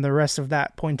then from the rest of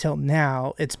that point till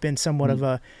now, it's been somewhat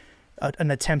of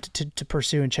an attempt to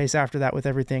pursue and chase after that with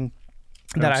everything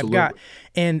that I've got.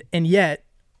 And yet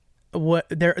what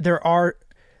there are,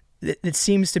 it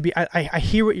seems to be, I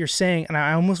hear what you're saying, and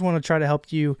I almost want to try to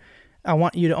help you. I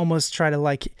want you to almost try to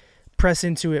like press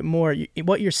into it more.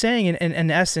 What you're saying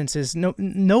in essence is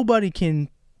nobody can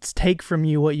take from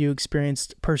you what you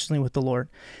experienced personally with the Lord,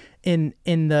 in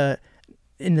the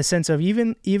sense of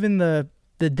even the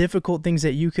difficult things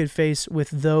that you could face with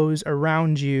those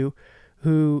around you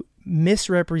who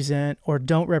misrepresent or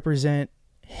don't represent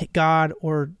God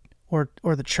or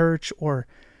the church or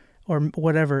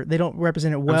whatever. They don't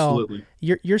represent it well. Absolutely.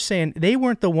 You're saying they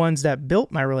weren't the ones that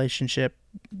built my relationship.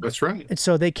 That's right. And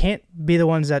so they can't be the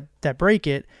ones that break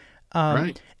it.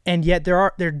 Right. And yet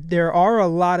there are a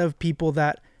lot of people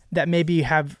that maybe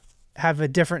have a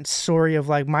different story of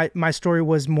like my story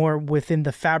was more within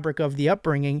the fabric of the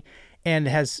upbringing and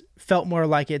has felt more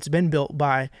like it's been built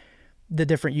by the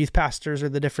different youth pastors or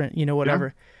the different, you know,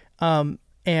 whatever. Yeah.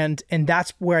 And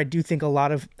that's where I do think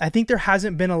I think there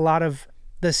hasn't been a lot of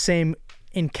the same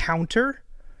encounter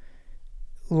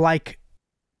like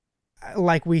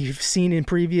we've seen in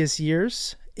previous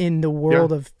years in the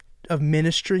world of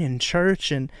ministry and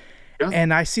church. And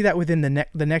I see that within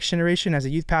the next generation as a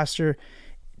youth pastor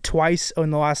twice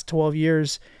in the last 12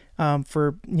 years,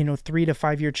 for, 3 to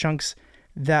 5 year chunks,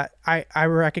 that I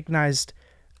recognized,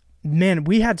 man,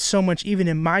 we had so much, even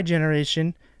in my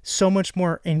generation, so much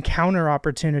more encounter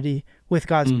opportunity with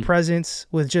God's presence,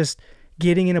 with just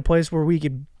getting in a place where we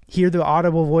could hear the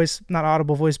not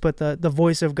audible voice, but the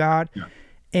voice of God. Yeah.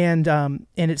 And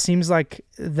it seems like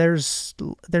there's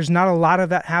not a lot of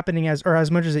that happening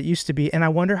as much as it used to be. And I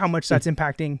wonder how much that's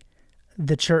impacting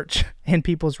the church and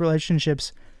people's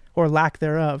relationships or lack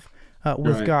thereof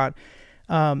with God.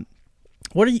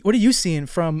 What are you seeing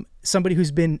from somebody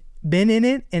who's been in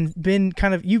it and been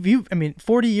kind of,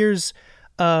 40 years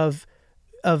of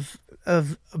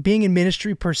being in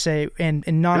ministry per se and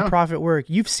nonprofit work.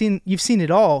 You've seen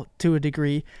it all to a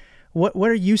degree. What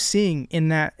are you seeing in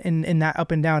that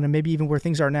up and down, and maybe even where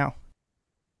things are now?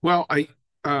 Well, I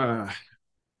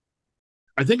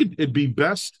think it'd be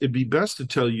best to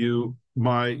tell you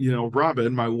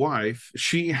Robin, my wife,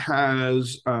 she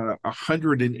has a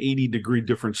 180-degree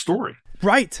different story.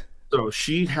 Right. So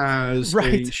she has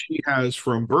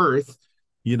from birth,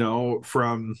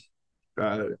 from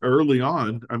early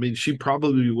on. I mean, she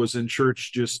probably was in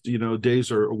church just,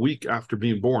 days or a week after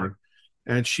being born.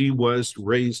 And she was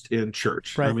raised in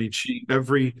church. Right. I mean, she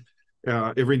every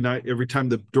night, every time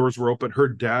the doors were open, her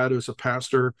dad was a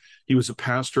pastor. He was a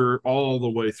pastor all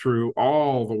the way through,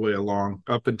 all the way along,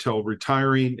 up until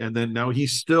retiring, and then now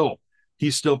he's still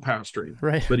pastoring.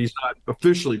 Right. But he's not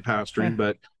officially pastoring,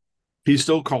 but he's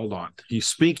still called on. He's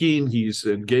speaking. He's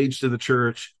engaged in the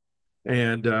church,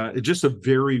 and it's just a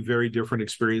very, very different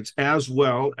experience, as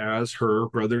well as her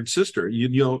brother and sister.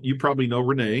 You probably know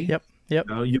Renee. Yep.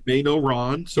 You may know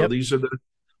Ron. So these are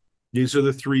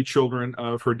the three children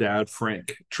of her dad,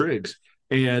 Frank Triggs.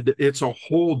 And it's a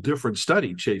whole different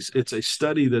study, Chase. It's a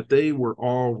study that they were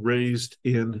all raised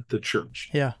in the church.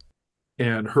 Yeah.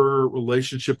 and her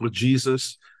relationship with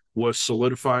Jesus was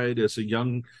solidified as a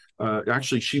young.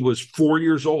 Actually, she was 4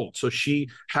 years old, so she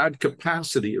had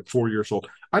capacity at 4 years old.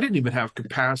 I didn't even have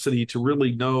capacity to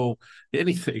really know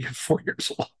anything at 4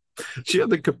 years old. She had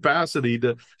the capacity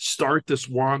to start this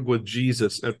walk with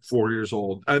Jesus at 4 years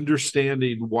old,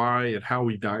 understanding why and how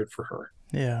he died for her.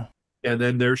 Yeah. And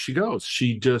then there she goes.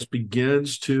 She just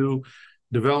begins to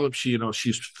develop.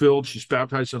 She's filled, she's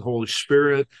baptized in the Holy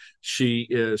Spirit.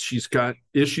 She's got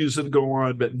issues that go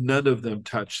on, but none of them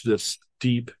touch this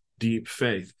deep, deep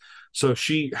faith. So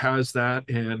she has that,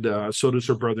 and so does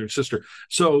her brother and sister.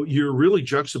 So you're really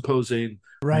juxtaposing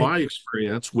my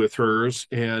experience with hers,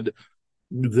 and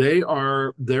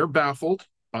they're baffled,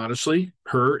 honestly.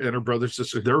 Her and her brother and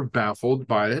sister, they're baffled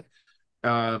by it.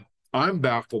 I'm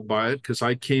baffled by it because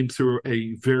I came through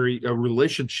a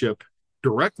relationship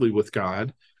directly with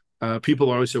God. People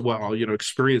always say, well,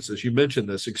 experiences. You mentioned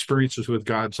this, experiences with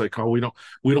God. It's like, oh, we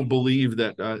don't believe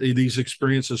that these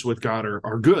experiences with God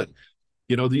are good.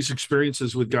 These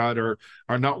experiences with God are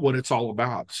not what it's all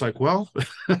about. It's like, well,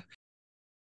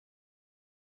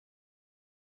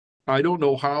 I don't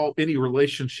know how any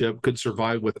relationship could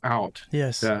survive without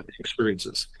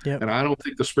experiences. Yep. And I don't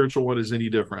think the spiritual one is any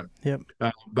different. Yep.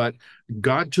 But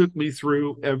God took me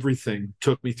through everything,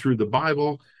 took me through the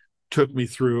Bible, took me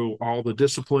through all the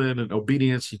discipline and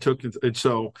obedience. And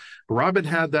so Robin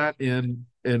had that in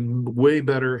way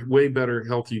better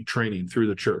healthy training through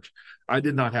the church. I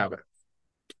did not have it.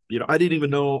 I didn't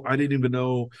even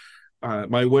know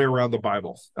my way around the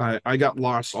Bible. I got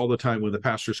lost all the time when the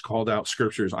pastors called out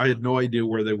scriptures. I had no idea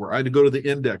where they were. I had to go to the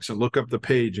index and look up the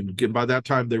page, and by that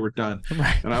time they were done.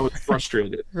 Right. And I was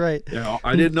frustrated. Right.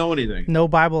 I didn't know anything. No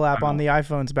Bible app on the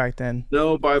iPhones back then.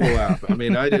 No Bible app. I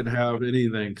mean, I didn't have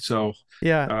anything. So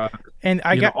yeah. And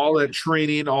I got all that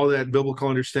training, all that biblical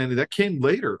understanding that came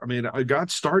later. I mean,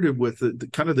 God started with the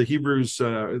kind of the Hebrews.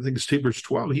 I think it's Hebrews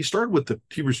 12. He started with the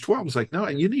Hebrews 12. It's like, no,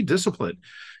 you need discipline.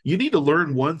 You need to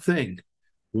learn one thing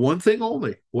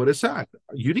only. What is that?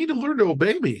 You need to learn to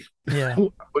obey me. Yeah.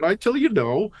 When I tell you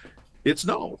no, it's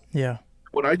no. Yeah.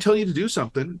 When I tell you to do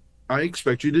something, I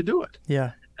expect you to do it.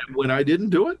 Yeah. And when I didn't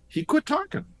do it, he quit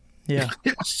talking. Yeah.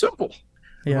 It was simple.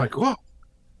 Yeah. I'm like, whoa,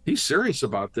 he's serious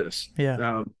about this.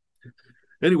 Yeah.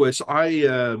 Anyway, so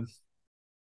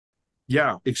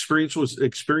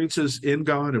experiences in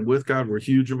God and with God were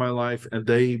huge in my life, and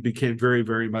they became very,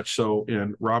 very much so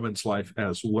in Robin's life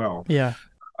as well. Yeah.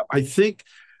 I think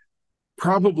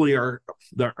probably our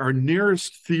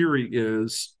nearest theory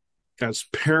is, as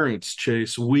parents,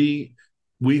 Chase, we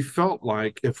felt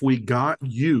like if we got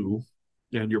you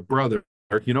and your brother,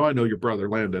 I know your brother,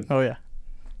 Landon. Oh, yeah.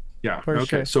 Yeah. For okay.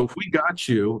 Sure. So if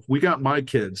we got my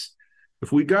kids,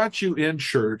 if we got you in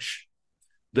church,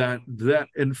 that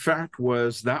in fact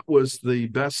was the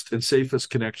best and safest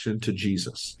connection to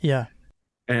Jesus. Yeah.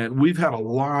 And we've had a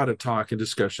lot of talk and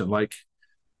discussion, like,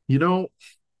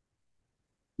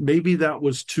 maybe that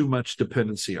was too much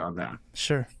dependency on that.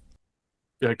 Sure.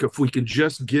 Like if we could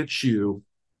just get you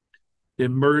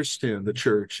immersed in the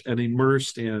church and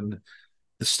immersed in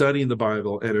studying the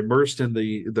Bible and immersed in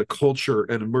the culture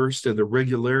and immersed in the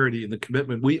regularity and the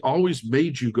commitment. We always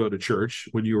made you go to church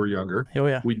when you were younger. Oh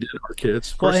yeah. We did, our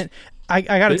kids. Of well, course, and I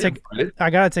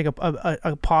gotta take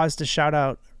a pause to shout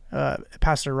out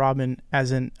Pastor Robin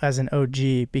as an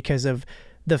OG because of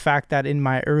the fact that in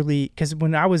my because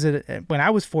when I was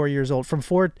 4 years old, from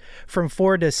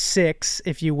four to 6,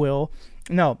 if you will.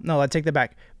 No, I take that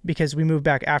back, because we moved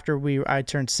back after I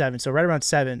turned 7, so right around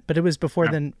 7. But it was before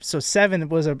then. So 7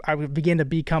 was I would begin to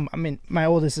become. I mean, my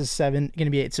oldest is 7, going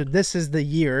to be 8. So this is the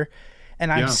year,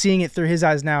 and I'm seeing it through his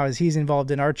eyes now as he's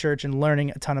involved in our church and learning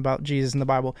a ton about Jesus and the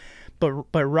Bible.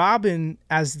 But Robin,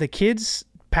 as the kids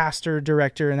pastor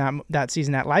director in that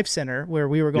season at Life Center, where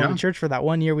we were going to church for that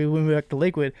 1 year, we moved back to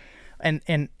Lakewood.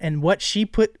 And what she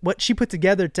put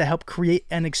together to help create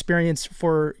an experience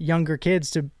for younger kids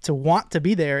to want to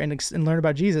be there and learn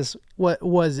about Jesus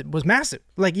was massive.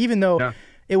 Like, even though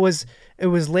it was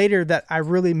later that I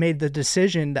really made the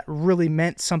decision that really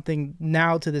meant something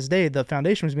now to this day. The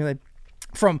foundation was being like,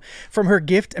 from her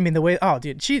gift. I mean, the way,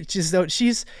 she's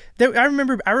there. I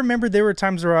remember there were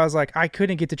times where I was like, I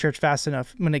couldn't get to church fast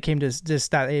enough when it came to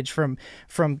just that age, from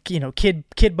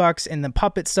kid bucks and the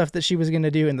puppet stuff that she was going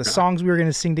to do and the songs we were going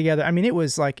to sing together. I mean, it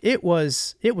was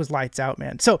lights out,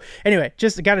 man. So anyway,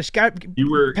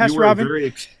 you were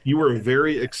a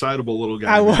very excitable little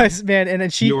guy. I was, man. And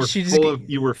then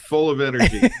you were full of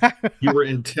energy. You were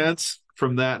intense,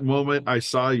 from that moment, I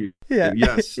saw you. Yeah.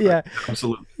 Yes, Yeah.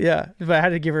 absolutely. Yeah. But I had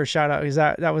to give her a shout out because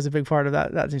that was a big part of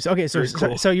that. So, okay. So, Very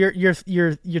cool. so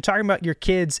you're talking about your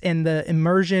kids and the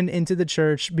immersion into the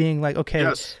church being like, okay,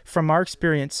 Yes. from our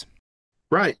experience.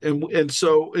 Right. And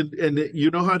so and you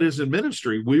know how it is in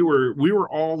ministry. We were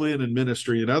all in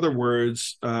ministry. In other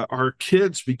words, our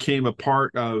kids became a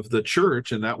part of the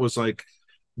church, and that was like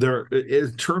there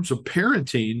in terms of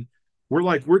parenting,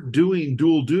 we're doing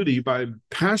dual duty by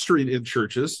pastoring in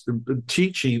churches, and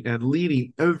teaching and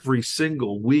leading every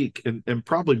single week and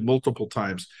probably multiple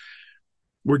times.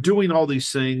 We're doing all these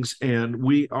things, and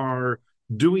we are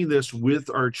doing this with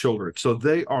our children. So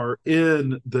they are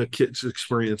in the kids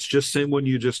experience, just same one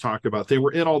you just talked about. They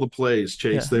were in all the plays,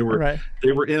 Chase. Yeah. Right.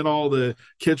 They were in all the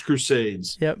kids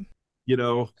crusades. Yep. You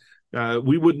know,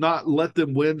 we would not let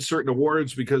them win certain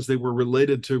awards because they were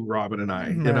related to Robin and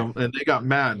I, Right. and they got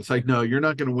mad. It's like, no, you're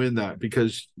not going to win that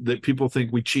because people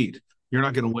think we cheat. You're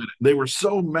not going to win it. They were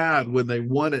so mad when they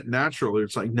won it naturally.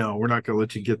 It's like, no, we're not going to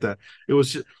let you get that.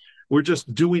 We're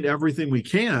just doing everything we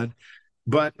can.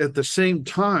 But at the same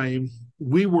time,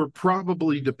 we were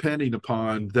probably depending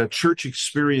upon that church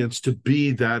experience to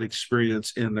be that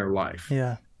experience in their life.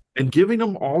 Yeah. And giving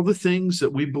them all the things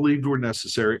that we believed were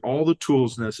necessary, all the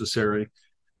tools necessary.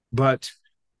 But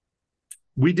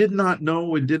we did not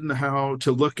know and didn't know how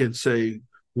to look and say,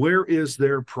 where is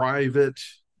their personal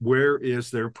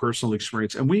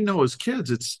experience? And we know as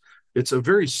kids, it's a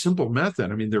very simple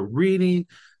method. I mean, they're reading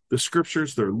the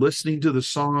scriptures, they're listening to the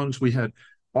songs. We had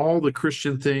all the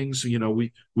Christian things. You know,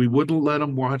 we wouldn't let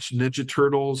them watch Ninja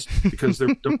Turtles because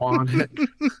they're demonic.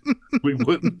 We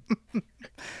wouldn't.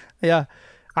 Yeah.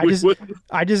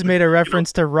 I just made a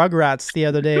reference to Rugrats the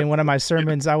other day in one of my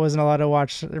sermons. I wasn't allowed to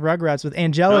watch Rugrats with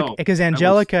Angelica because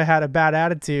Angelica had a bad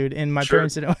attitude, and my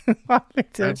parents didn't want me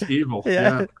to. That's evil.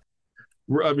 Yeah.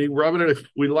 I mean, Robin and I,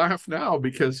 we laugh now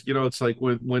because, you know, it's like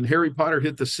when Harry Potter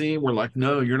hit the scene, we're like,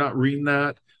 no, you're not reading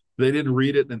that. They didn't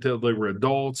read it until they were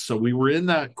adults. So we were in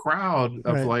that crowd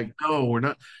of like,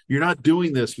 no, you're not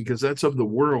doing this because that's of the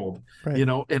world, you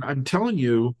know? And I'm telling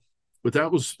you, but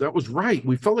that was right.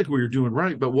 We felt like we were doing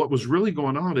right. But what was really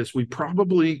going on is we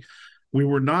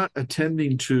were not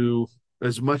attending to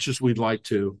as much as we'd like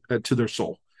to their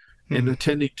soul and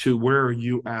attending to where are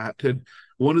you at? And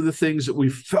one of the things that we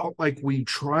felt like we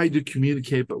tried to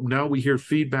communicate, but now we hear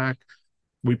feedback,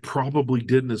 we probably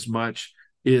didn't as much,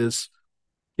 is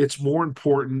it's more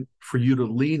important for you to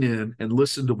lean in and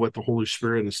listen to what the Holy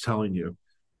Spirit is telling you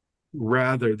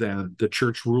rather than the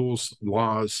church rules,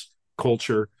 laws,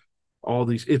 culture, all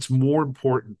these. It's more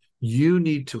important. You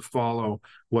need to follow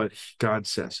what God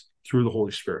says through the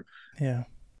Holy Spirit. Yeah.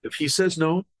 If he says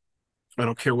no, I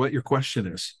don't care what your question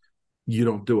is. You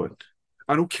don't do it.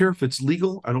 I don't care if it's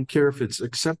legal. I don't care if it's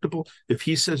acceptable. If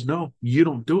he says no, you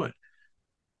don't do it.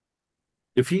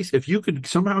 If you can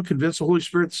somehow convince the Holy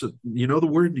Spirit, you know the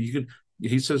word,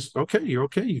 he says, okay, you're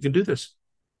okay. You can do this.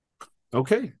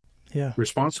 Okay. Yeah.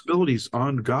 Responsibilities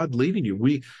on God leading you.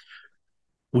 We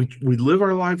live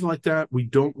our life like that. We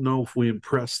don't know if we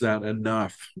impress that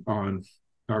enough on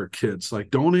our kids. Like,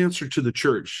 don't answer to the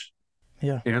church.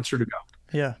 Yeah. Answer to God.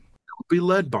 Yeah. Don't be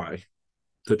led by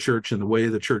the church and the way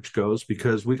the church goes,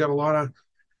 because we got a lot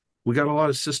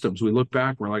of systems. We look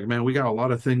back, we're like, man, we got a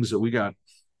lot of things that we got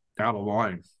out of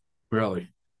line, really.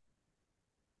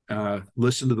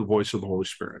 Listen to the voice of the Holy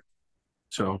Spirit.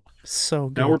 So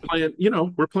good. Now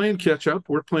we're playing catch up.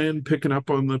 We're playing picking up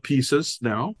on the pieces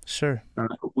now. Sure.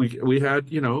 We had,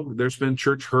 there's been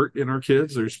church hurt in our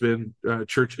kids. There's been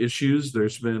church issues.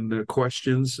 There's been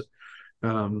questions.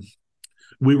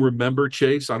 We remember,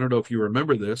 Chase, I don't know if you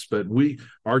remember this, but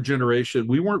our generation,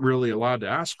 we weren't really allowed to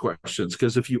ask questions,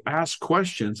 because if you asked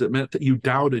questions, it meant that you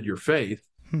doubted your faith.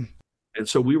 And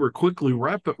so we were quickly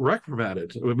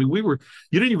reprimanded. I mean, you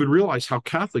didn't even realize how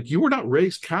Catholic, you were not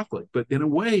raised Catholic, but in a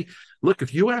way, look,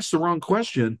 if you ask the wrong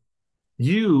question,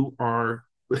 you are,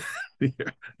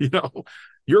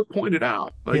 you're pointed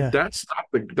out. Like, that's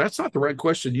not the right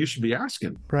question you should be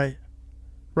asking. Right.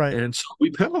 And so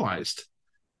we penalized,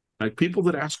 like, people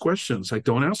that ask questions, like,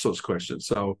 don't ask those questions.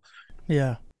 So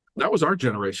yeah, that was our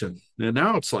generation. And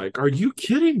now it's like, are you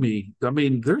kidding me? I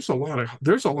mean, there's a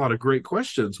lot of great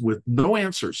questions with no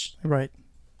answers. Right.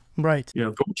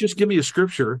 Don't just give me a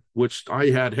scripture, which I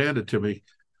had handed to me.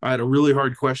 I had a really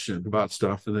hard question about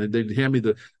stuff, and then they'd hand me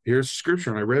here's the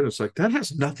scripture, and I read it. It's like, that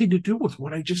has nothing to do with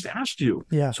what I just asked you.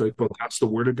 Yeah. So, well, that's the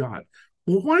word of God.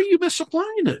 Well, why are you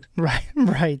misapplying it?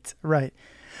 Right.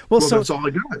 Well, so that's all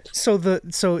I got.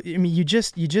 So I mean, you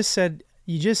just said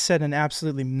an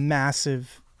absolutely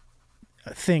massive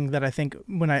thing that I think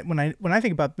when I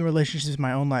think about the relationships in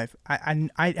my own life,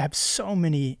 I have so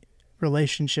many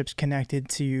relationships connected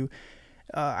to,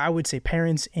 I would say,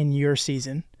 parents in your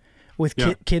season with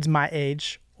Yeah. kids my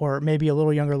age, or maybe a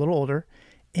little younger, a little older,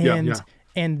 Yeah.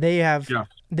 and Yeah.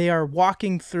 they are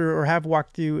walking through or have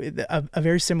walked through a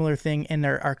very similar thing, and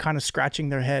are kind of scratching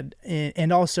their head,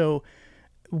 and also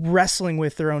wrestling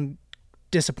with their own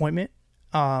disappointment,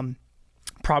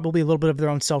 probably a little bit of their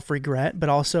own self-regret, but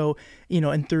also,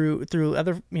 and through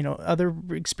other, other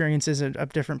experiences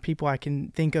of different people I can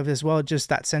think of as well, just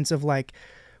that sense of like,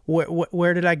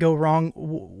 where did I go wrong?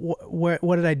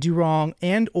 What did I do wrong?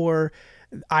 And, or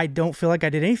I don't feel like I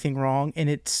did anything wrong. And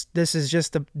this is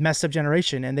just a messed up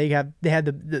generation. And they had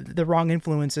the wrong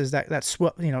influences that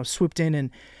swooped in,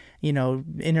 and,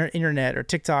 internet or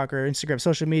TikTok or Instagram,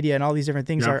 social media, and all these different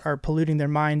things are polluting their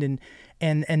mind.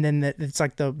 And then it's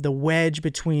like the wedge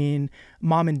between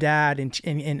mom and dad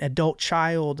and adult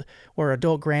child or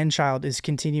adult grandchild is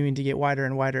continuing to get wider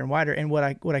and wider and wider. And what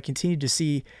I continue to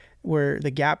see where the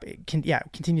gap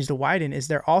continues to widen is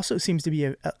there also seems to be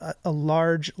a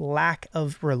large lack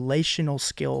of relational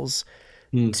skills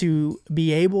to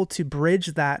be able to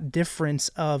bridge that difference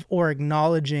of, or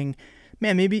acknowledging,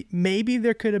 man, maybe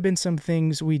there could have been some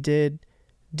things we did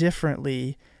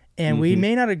differently, and we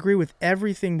may not agree with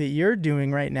everything that you're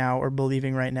doing right now or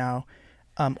believing right now,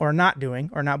 or not doing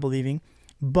or not believing,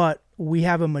 but we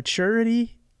have a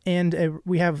maturity and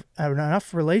we have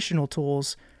enough relational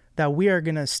tools that we are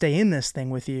going to stay in this thing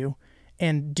with you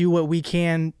and do what we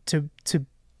can to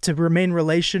remain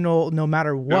relational no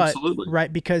matter what. Absolutely.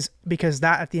 Right? Because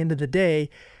that, at the end of the day,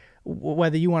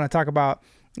 whether you want to talk about,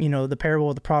 the parable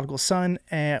of the prodigal son,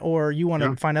 or you want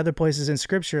to find other places in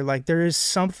scripture, like there is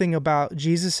something about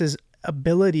Jesus's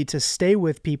ability to stay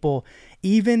with people,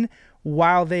 even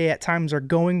while they at times are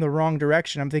going the wrong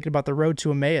direction. I'm thinking about the road to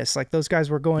Emmaus. Like those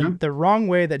guys were going the wrong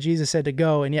way that Jesus said to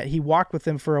go, and yet he walked with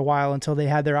them for a while until they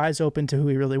had their eyes open to who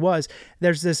he really was.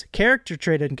 There's this character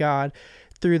trait in God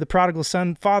through the prodigal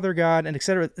son, Father God, and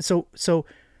etc. So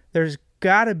there's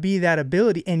got to be that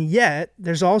ability, and yet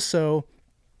there's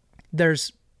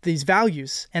these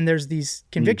values, and there's these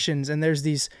convictions, and there's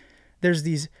these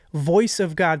voice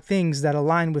of God things that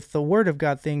align with the Word of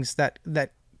God things that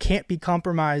can't be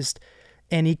compromised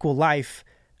and equal life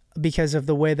because of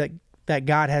the way that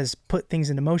God has put things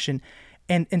into motion.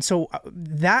 And so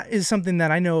that is something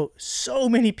that I know so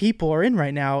many people are in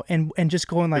right now, and just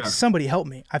going like, somebody help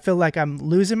me. I feel like I'm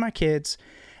losing my kids,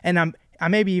 and I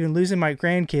may be even losing my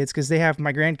grandkids because they have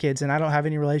my grandkids and I don't have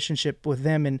any relationship with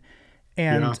them.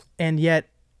 And yet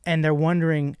they're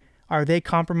wondering, are they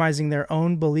compromising their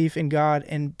own belief in God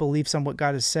and beliefs on what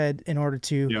God has said in order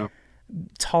to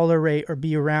tolerate or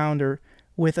be around or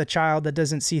with a child that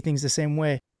doesn't see things the same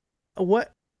way?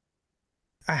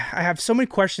 I have so many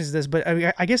questions to this, but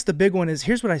I guess the big one is,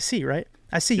 here's what I see, right?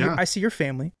 I see your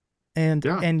family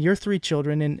and your 3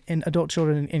 children and adult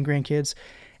children and grandkids.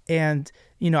 And,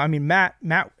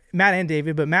 Matt and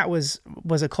David, but Matt was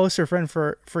a closer friend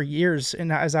for years.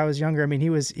 And as I was younger, he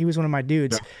was one of my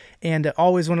dudes, and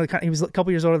always one of the, he was a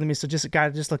couple years older than me. So just a guy I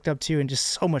just looked up to, and just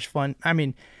so much fun.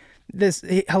 This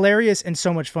hilarious and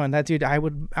so much fun. That dude, I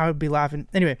would be laughing.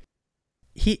 Anyway,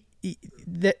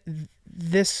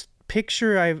 this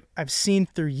picture I've seen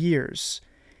through years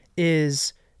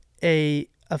is a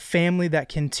family that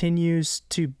continues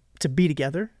to be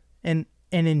together and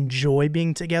enjoy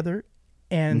being together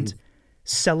and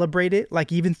celebrate it.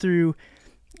 Like even through,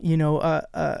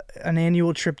 an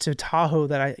annual trip to Tahoe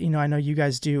that I know you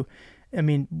guys do.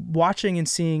 Watching and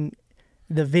seeing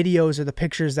the videos or the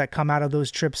pictures that come out of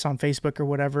those trips on Facebook or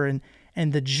whatever,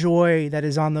 and the joy that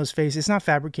is on those faces. It's not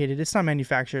fabricated. It's not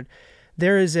manufactured.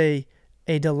 There is a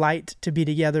delight to be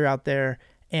together out there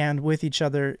and with each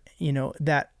other,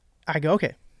 that I go,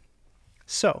 okay,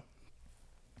 so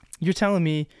you're telling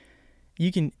me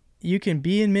you can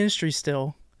be in ministry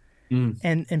still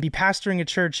and be pastoring a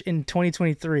church in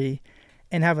 2023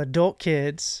 and have adult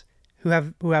kids who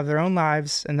have their own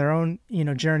lives and their own,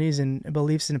 journeys and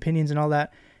beliefs and opinions and all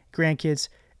that, grandkids,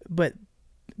 but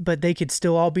they could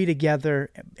still all be together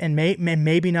and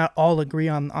maybe not all agree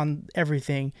on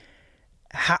everything.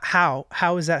 How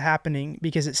is that happening?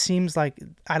 Because it seems like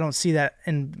I don't see that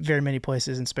in very many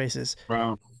places and spaces.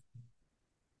 Wow.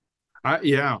 That's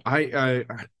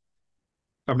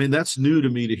new to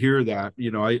me to hear that.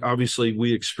 Obviously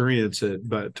we experience it,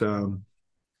 but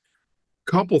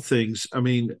couple things.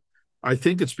 I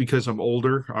think it's because I'm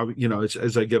older. It's,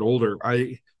 as I get older,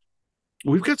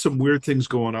 we've got some weird things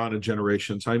going on in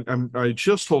generations. I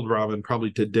just told Robin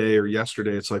probably today or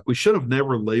yesterday, it's like we should have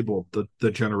never labeled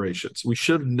the generations. We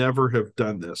should never have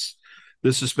done this.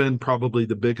 This has been probably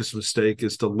the biggest mistake,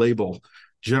 is to label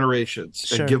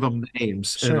generations and give them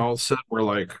names. And all of a sudden we're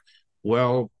like,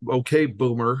 well, okay,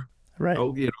 boomer. Right.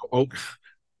 Oh,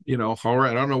 all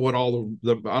right. I don't know what all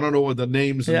I don't know what the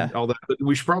names Yeah. and all that, but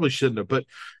we probably shouldn't have. But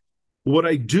what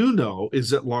I do know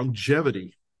is that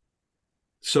longevity,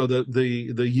 so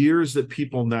the years that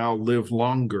people now live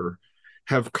longer,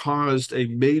 have caused a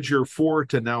major 4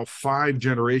 to now 5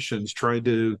 generations trying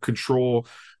to control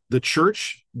the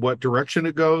church, what direction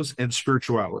it goes, and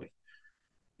spirituality.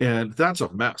 And that's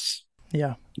a mess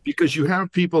Yeah. because you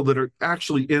have people that are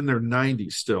actually in their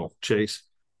 90s still, Chase,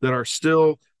 that are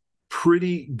still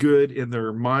pretty good in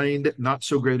their mind, not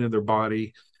so great in their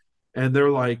body. And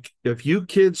they're like, if you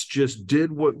kids just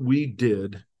did what we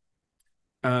did,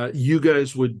 you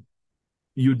guys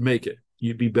you'd make it.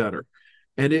 You'd be better.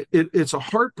 And it's a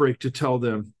heartbreak to tell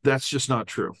them that's just not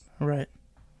true. Right.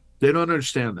 They don't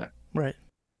understand that. Right.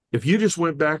 If you just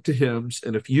went back to hymns,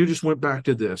 and if you just went back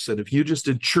to this, and if you just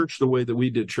did church the way that we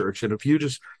did church, and if you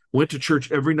just went to church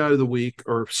every night of the week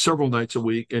or several nights a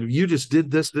week, and if you just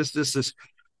did this,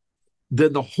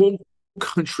 then the whole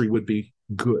country would be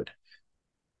good.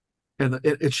 And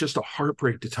it's just a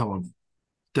heartbreak to tell them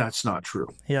that's not true.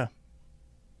 Yeah.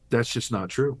 That's just not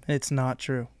true. It's not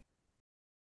true.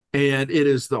 And it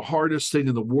is the hardest thing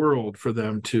in the world for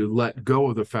them to let go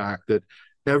of the fact that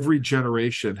every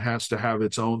generation has to have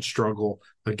its own struggle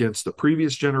against the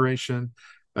previous generation,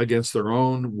 against their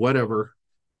own whatever,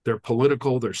 their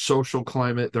political, their social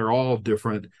climate. They're all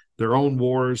different. Their own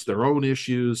wars, their own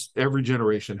issues. Every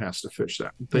generation has to face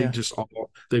that.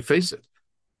 They face it.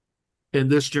 And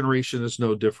this generation is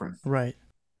no different. Right.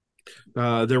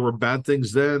 There were bad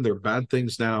things then, there are bad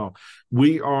things now.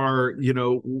 We are,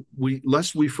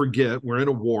 lest we forget, we're in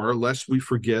a war, lest we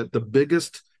forget the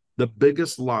biggest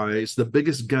lies, the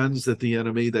biggest guns that the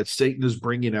enemy, that Satan is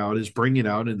bringing out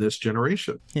in this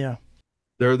generation. Yeah.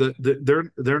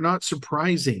 They're not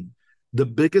surprising. The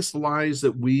biggest lies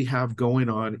that we have going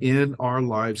on in our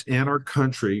lives and our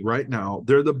country right now,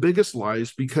 they're the biggest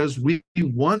lies because we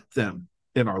want them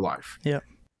in our life. Yeah.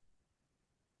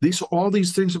 All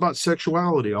these things about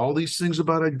sexuality, all these things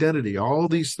about identity, all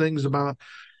these things about,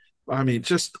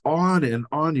 just on and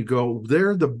on you go.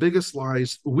 They're the biggest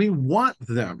lies. We want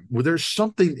them. There's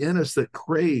something in us that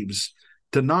craves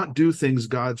to not do things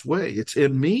God's way. It's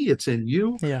in me. It's in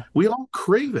you. Yeah. We all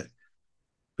crave it.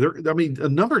 A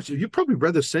number, you probably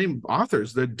read the same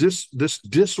authors, that this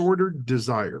disordered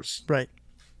desires. Right.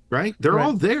 Right? They're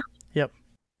all there. Yep.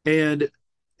 And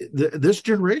this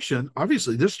generation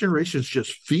is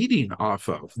just feeding off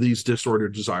of these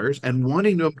disordered desires and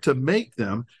wanting them to make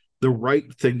them the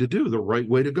right thing to do, the right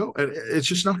way to go. And it's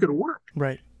just not going to work.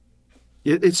 Right.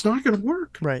 It's not going to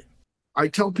work. Right. I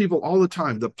tell people all the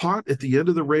time, the pot at the end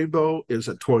of the rainbow is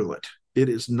a toilet. It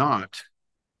is not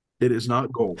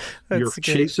gold. You're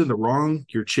chasing the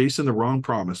wrong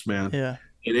promise, man. Yeah.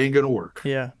 It ain't going to work.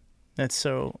 Yeah. That's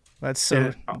so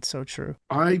true.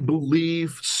 I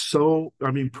believe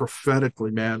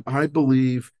prophetically, man, I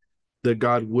believe that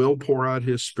God will pour out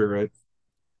his spirit,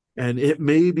 and it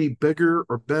may be bigger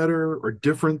or better or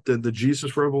different than the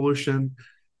Jesus revolution.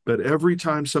 But every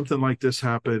time something like this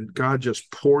happened, God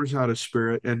just pours out his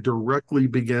spirit and directly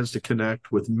begins to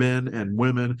connect with men and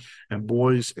women and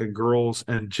boys and girls,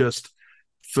 and just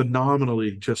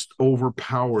phenomenally just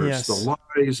overpowers the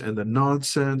lies and the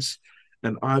nonsense.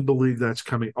 And I believe that's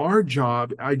coming. Our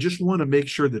job, I just want to make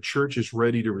sure the church is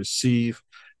ready to receive,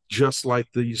 just like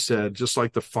you said, just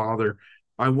like the Father.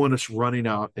 I want us running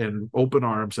out in open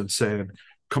arms and saying,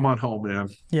 come on home, man.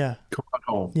 Yeah. Come on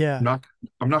home. Yeah.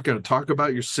 I'm not going to talk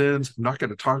about your sins. I'm not going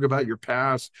to talk about your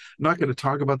past. I'm not going to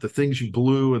talk about the things you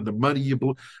blew and the money you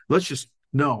blew.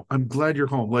 No, I'm glad you're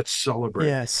home. Let's celebrate.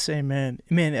 Yes. Amen.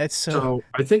 Man, it's so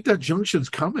I think that junction's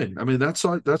coming.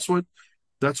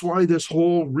 That's why this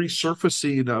whole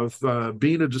resurfacing of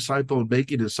being a disciple and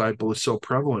making a disciple is so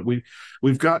prevalent.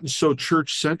 We've gotten so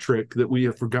church-centric that we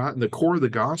have forgotten the core of the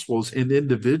gospel is in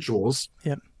individuals.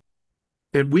 Yep.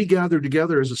 And we gather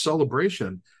together as a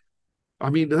celebration.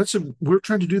 We're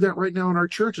trying to do that right now in our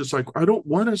church. It's like, I don't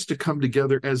want us to come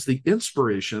together as the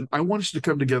inspiration. I want us to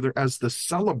come together as the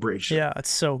celebration. Yeah, it's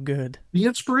so good. The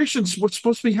inspiration's what's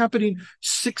supposed to be happening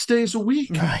 6 days a week.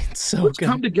 Right, Let's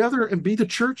come together and be the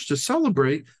church to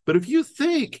celebrate. But if you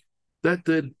think that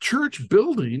the church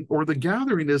building or the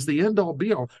gathering is the end-all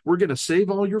be-all, we're going to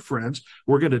save all your friends,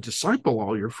 we're going to disciple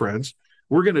all your friends,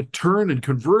 we're going to turn and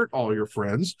convert all your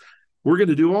friends, we're going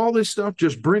to do all this stuff,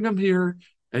 just bring them here,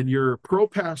 and your pro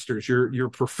pastors, your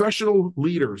professional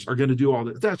leaders are going to do all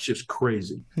that. That's just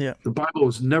crazy. Yeah. The Bible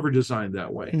was never designed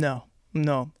that way. No.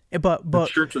 But the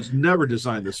church was never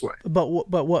designed this way. But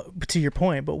what to your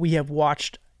point? But we have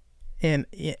watched, and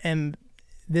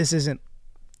this isn't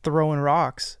throwing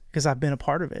rocks because I've been a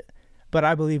part of it. but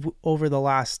I believe over the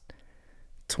last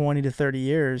 20 to 30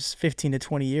 years, 15 to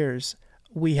 20 years,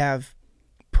 we have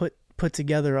put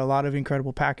together a lot of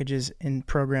incredible packages and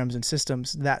programs and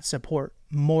systems that support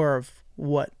more of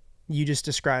what you just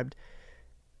described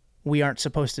we aren't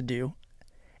supposed to do.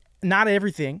 Not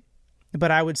everything, but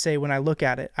I would say when I look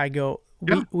at it, I go,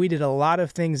 we did a lot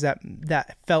of things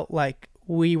that felt like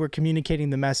we were communicating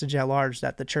the message at large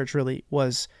that the church really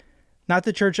was, not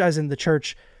the church as in the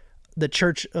church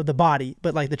of the body,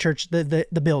 but like the church, the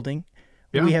building.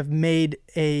 Yeah. We have made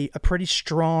a pretty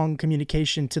strong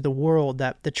communication to the world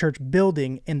that the church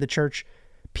building and the church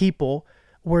people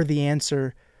were the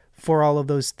answer for all of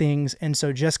those things. And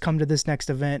so just come to this next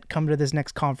event, come to this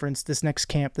next conference, this next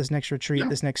camp, this next retreat,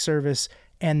 this next service,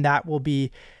 and that will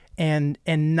be, and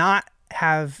not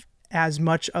have as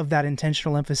much of that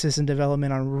intentional emphasis and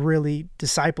development on really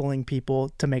discipling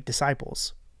people to make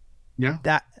disciples. Yeah.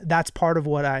 That's part of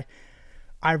what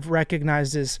I've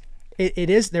recognized is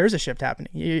there's a shift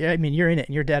happening. I mean, you're in it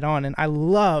and you're dead on. And I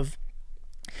love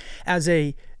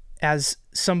as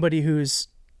somebody who's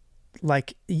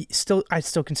like, I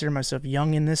still consider myself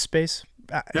young in this space.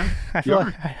 I feel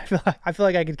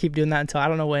like I could keep doing that until I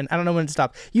don't know when to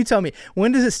stop. You tell me,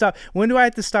 when does it stop? When do I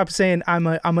have to stop saying I'm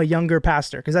a younger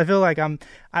pastor? Because I feel like I'm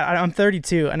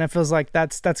 32 and it feels like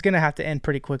that's going to have to end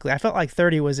pretty quickly. I felt like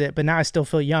 30 was it, but now I still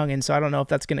feel young. And so I don't know if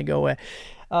that's going to go away.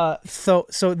 But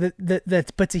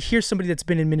to hear somebody that's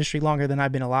been in ministry longer than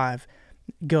I've been alive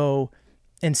go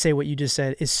and say what you just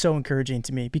said is so encouraging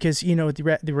to me, because, you know,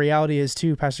 the reality is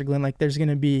too, Pastor Glenn, like there's going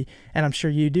to be, and I'm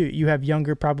sure you have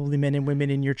younger, probably men and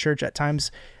women in your church at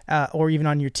times, or even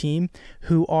on your team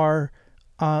who are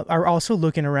also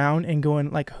looking around and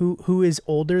going like, who is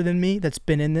older than me that's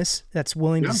been in this, that's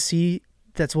willing to see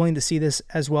this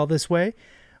as well this way,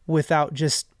 without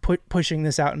just pushing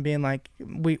this out and being like,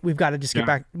 we've got to just get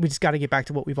back. We just got to get back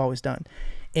to what we've always done.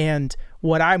 And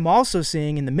what I'm also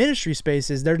seeing in the ministry space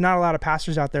is there's not a lot of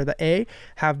pastors out there that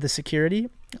have the security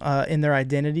in their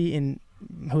identity, in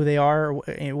who they are,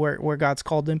 where God's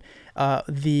called them,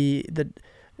 the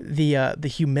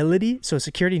humility, so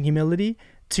security and humility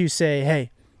to say,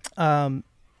 hey,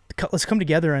 let's come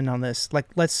together on this. Like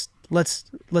let's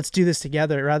do this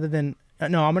together, rather than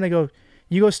no, I'm gonna go.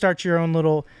 You go start your own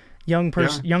little young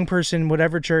person,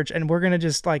 whatever church, and we're gonna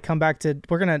just like come back to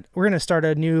we're gonna start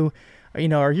a new. You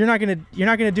know, or you're not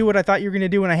gonna do what I thought you were gonna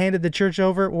do when I handed the church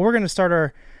over. Well, we're gonna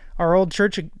start our old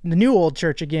church, the new old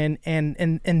church again, and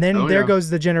then there goes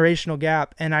the generational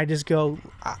gap. And I just go,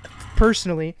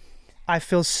 personally, I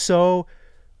feel so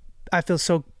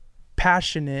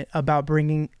passionate about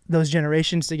bringing those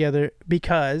generations together,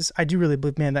 because I do really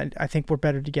believe, man, that I think we're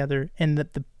better together, and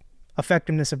that the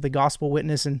effectiveness of the gospel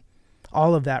witness and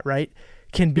all of that, right,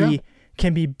 can be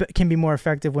more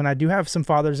effective when I do have some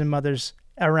fathers and mothers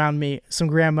around me, some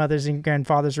grandmothers and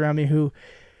grandfathers around me who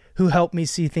help me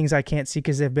see things I can't see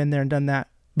because they've been there and done that,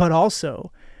 but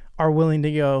also are willing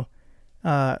to go,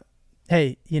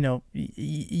 hey, you know,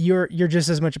 you're just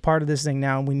as much a part of this thing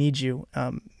now, and we need you,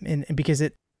 and because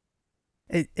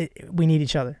we need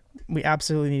each other. We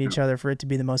absolutely need each other for it to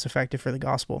be the most effective for the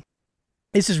gospel.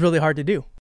 This is really hard to do.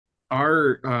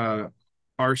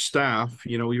 Our staff,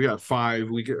 you know, we've got 5.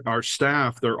 Our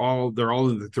staff, they're all in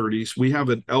their 30s. We have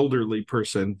an elderly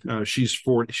person. She's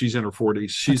 40. She's in her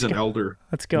 40s. She's an elder.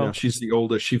 Let's go. You know, she's the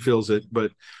oldest. She feels it.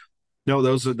 But no,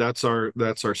 that's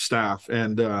our staff.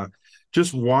 And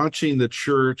just watching the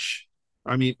church.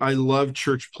 I mean, I love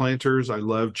church planters. I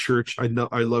love church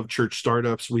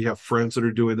startups. We have friends that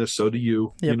are doing this. So do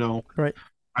you. Yep. You know, right?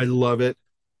 I love it.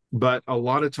 But a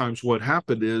lot of times, what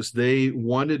happened is they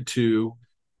wanted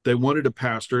a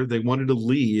pastor, they wanted to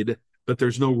lead, but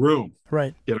there's no room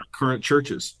in our current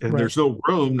churches. And there's no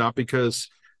room, not because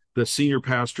the senior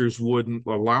pastors wouldn't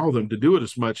allow them to do it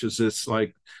as much as it's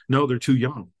like, no, they're too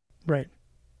young. Right.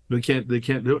 They can't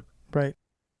do it. Right.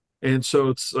 And so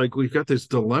it's like, we've got this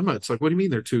dilemma. It's like, what do you mean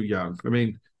they're too young? I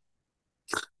mean,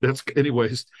 that's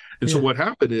anyways. And so what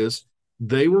happened is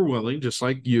they were willing, just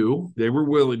like you, they were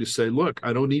willing to say, look,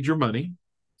 I don't need your money.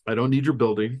 I don't need your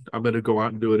building. I'm going to go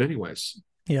out and do it anyways.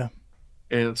 Yeah.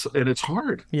 And it's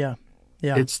hard. Yeah.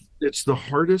 Yeah. It's the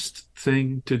hardest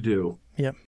thing to do.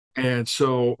 Yeah. And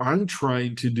so I'm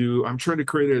trying to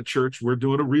create a church. We're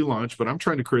doing a relaunch, but I'm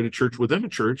trying to create a church within a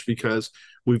church, because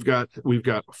we've got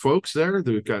folks there.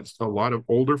 We've got a lot of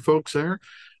older folks there.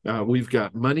 We've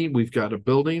got money. We've got a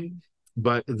building,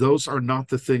 but those are not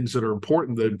the things that are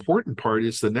important. The important part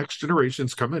is the next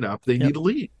generation's coming up. They need to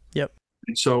lead. Yep.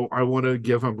 And so I want to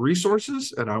give them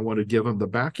resources, and I want to give them the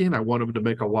backing. I want them to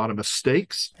make a lot of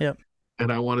mistakes. Yep.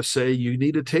 And I want to say, you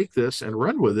need to take this and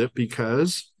run with it,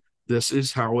 because This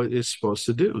is how it is supposed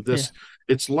to do Yeah. this.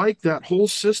 It's like that whole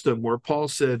system where Paul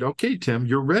said, okay, Tim,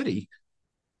 you're ready.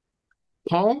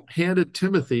 Paul handed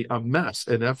Timothy a mess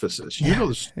in Ephesus. You Yeah. know,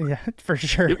 this, Yeah, for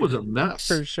sure. it was a For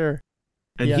mess, sure.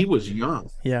 and Yeah. he was young,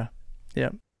 Yeah. Yeah.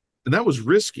 and that was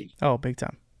risky. Oh, big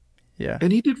time. Yeah.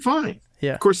 And he did fine.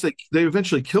 Yeah. Of course, they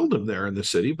eventually killed him there in the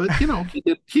city, but he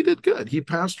did good. He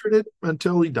pastored it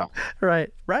until he died.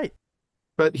 Right. Right.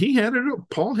 But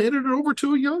Paul handed it over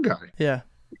to a young guy. Yeah.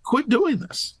 Quit doing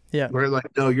this. Yeah. We're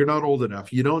like, no, you're not old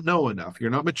enough. You don't know enough. You're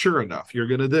not mature enough. You're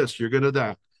gonna this. You're gonna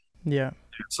that. Yeah.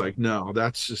 It's like, no,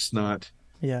 that's just not.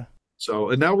 Yeah. So,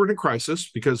 and now we're in a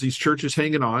crisis because these churches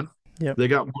hanging on. Yep. They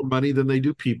got more money than they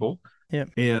do people.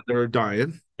 Yep. And they're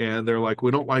dying. And they're like,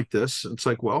 we don't like this. It's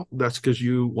like, well, that's because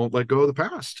you won't let go of the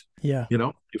past. Yeah. You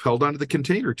know, you've held onto the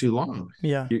container too long.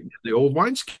 Yeah. The old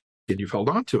wineskin, you've held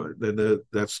on to it. Then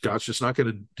that's God's just not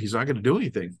he's not gonna do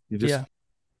anything. Yeah.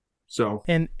 So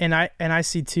and I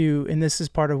see too, and this is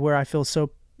part of where I feel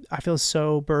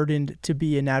so burdened to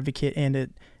be an advocate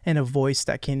and a voice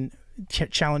that can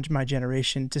challenge my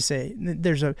generation to say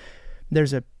there's a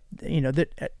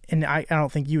that, and I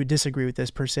don't think you would disagree with this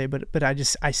per se, but I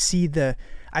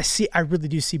really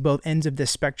do see both ends of this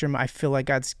spectrum. I feel like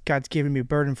God's given me a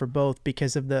burden for both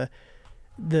because of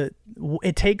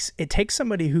it takes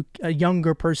somebody a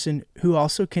younger person who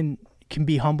also can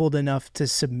be humbled enough to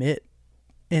submit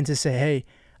and to say, hey,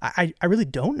 I really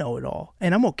don't know it all.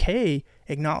 And I'm okay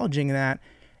acknowledging that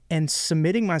and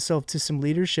submitting myself to some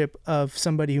leadership of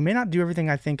somebody who may not do everything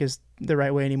I think is the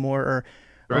right way anymore or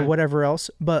whatever else,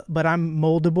 but I'm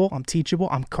moldable, I'm teachable,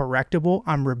 I'm correctable,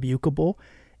 I'm rebukable,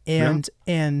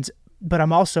 but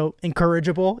I'm also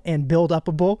encourageable and build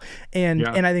upable. And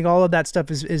I think all of that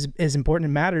stuff is important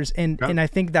and matters. And I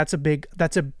think there's a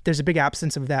big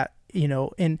absence of that,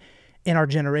 in our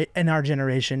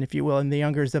generation, if you will, and the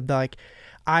youngers of the,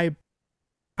 I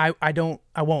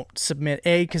won't submit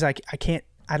because I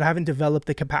haven't developed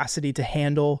the capacity to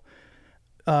handle,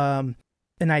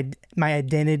 my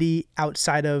identity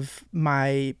outside of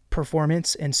my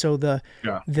performance. And so the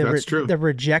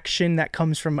rejection that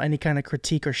comes from any kind of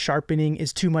critique or sharpening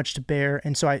is too much to bear.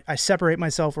 And so I separate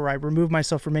myself, or I remove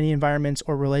myself from any environments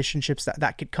or relationships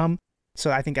that could come. So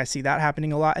I think I see that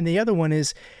happening a lot. And the other one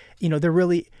is, there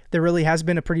really has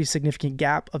been a pretty significant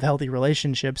gap of healthy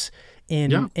relationships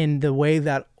in the way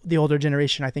that the older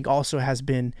generation, I think, also has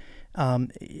been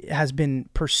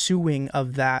pursuing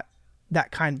of that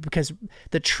kind, because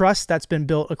the trust that's been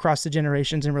built across the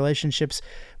generations and relationships,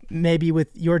 maybe with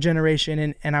your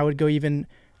generation, and I would go even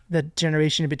the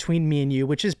generation between me and you,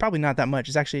 which is probably not that much.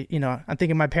 It's actually, I'm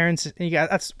thinking my parents,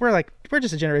 we're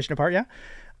just a generation apart. Yeah.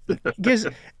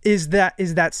 is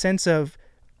that sense of,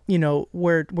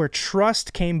 where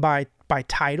trust came by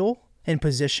title and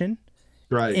position,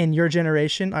 right? In your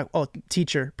generation,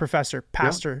 teacher, professor,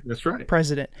 pastor, that's right,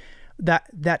 president,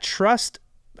 that trust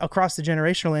across the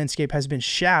generational landscape has been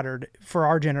shattered for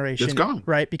our generation. It's gone,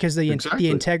 right? Because the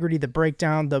integrity, the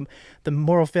breakdown, the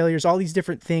moral failures, all these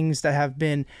different things that have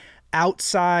been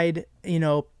outside,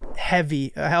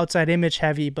 heavy, outside image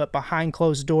heavy, but behind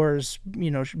closed doors,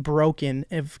 broken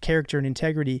of character and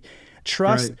integrity.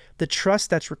 Trust, right. The trust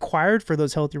that's required for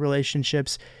those healthy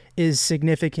relationships is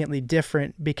significantly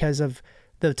different because of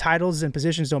the titles and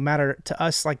positions don't matter to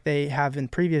us like they have in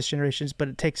previous generations, but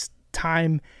it takes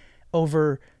time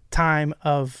over time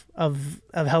of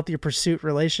healthier pursuit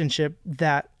relationship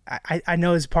that I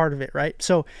know is part of it, right?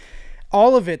 So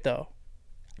all of it, though,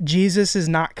 Jesus is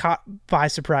not caught by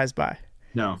surprise by.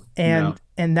 No. And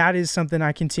that is something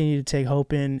I continue to take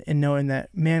hope in knowing that,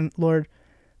 man, Lord,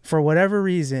 for whatever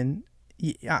reason,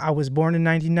 I was born in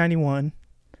 1991,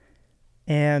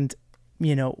 and,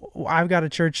 I've got a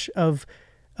church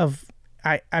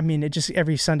I mean, it just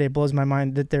every Sunday blows my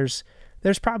mind that there's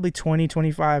probably 20,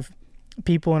 25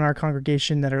 people in our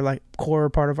congregation that are like core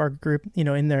part of our group,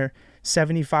 in their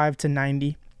 75 to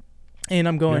 90. And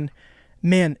I'm going,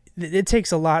 man, it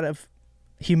takes a lot of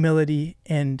humility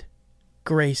and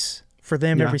grace for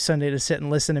them every Sunday to sit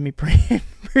and listen to me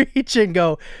preach and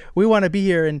go, we want to be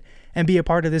here and be a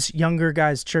part of this younger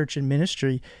guys' church and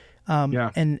ministry.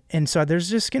 And so there's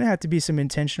just going to have to be some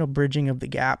intentional bridging of the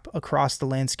gap across the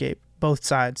landscape, both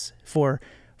sides, for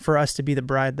us to be the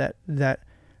bride that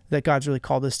God's really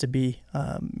called us to be,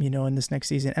 in this next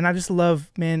season. And I just love,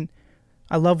 man,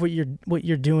 I love what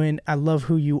you're doing. I love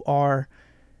who you are.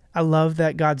 I love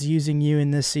that God's using you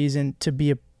in this season to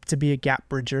be a gap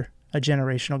bridger, a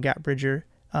generational gap bridger.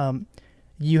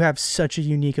 You have such a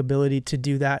unique ability to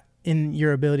do that in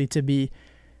your ability to be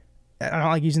I don't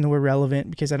like using the word relevant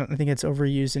because I think it's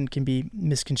overused and can be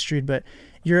misconstrued, but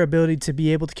your ability to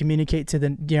be able to communicate to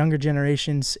the younger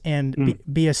generations and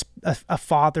be a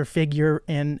father figure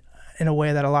in a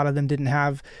way that a lot of them didn't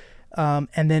have.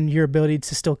 And then your ability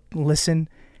to still listen,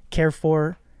 care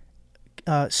for,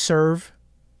 serve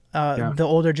the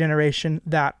older generation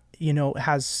that,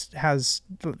 has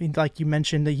like you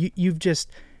mentioned, that you've just,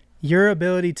 your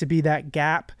ability to be that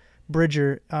gap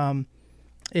bridger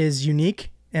is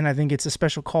unique. And I think it's a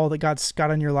special call that God's got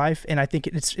on your life. And I think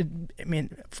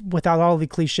without all the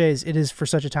cliches, it is for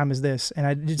such a time as this.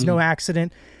 And it's no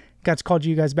accident. God's called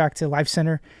you guys back to Life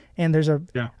Center, and there's a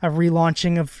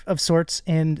relaunching of sorts,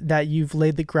 and that you've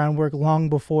laid the groundwork long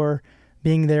before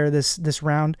being there this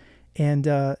round. And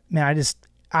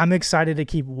I'm excited to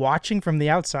keep watching from the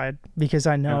outside, because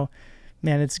I know,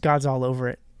 man, it's God's all over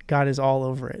it. God is all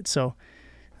over it. So,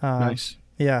 nice.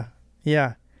 Yeah.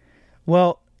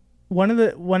 Well, one of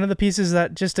the pieces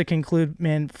that, just to conclude,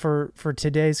 man, for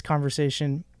today's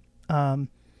conversation, when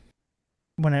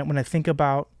I think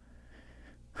about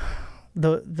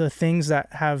the things that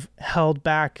have held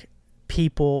back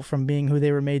people from being who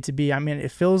they were made to be, I mean,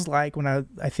 it feels like when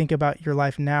I think about your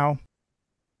life now,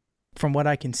 from what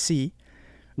I can see,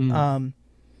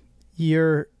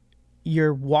 you're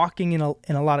walking in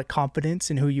a lot of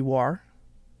confidence in who you are,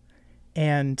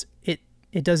 and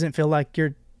it doesn't feel like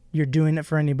you're doing it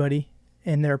for anybody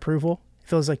and their approval. It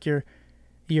feels like you're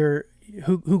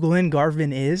who Glenn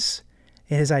Garvin is,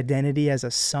 his identity as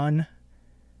a son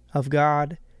of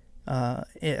God,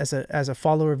 as a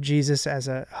follower of Jesus, as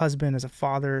a husband, as a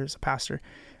father, as a pastor,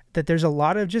 that there's a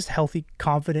lot of just healthy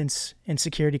confidence and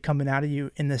security coming out of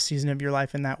you in this season of your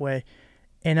life in that way.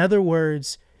 In other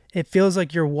words, it feels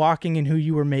like you're walking in who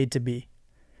you were made to be.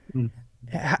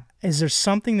 Is there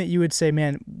something that you would say,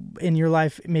 man, in your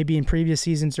life, maybe in previous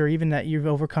seasons or even that you've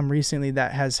overcome recently,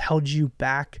 that has held you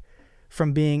back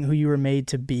from being who you were made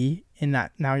to be, in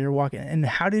that now you're walking? And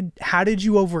how did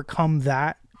you overcome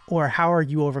that, or how are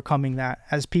you overcoming that,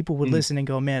 as people would listen and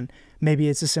go, man, maybe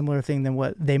it's a similar thing than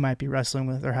what they might be wrestling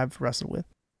with or have wrestled with?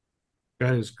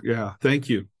 That is, thank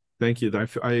you.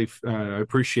 I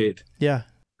appreciate. Yeah.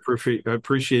 I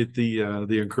appreciate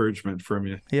the encouragement from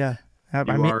you. Yeah.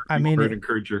 You are an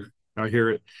encourager. I hear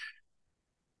it.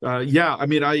 I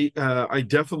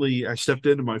definitely, I stepped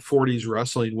into my 40s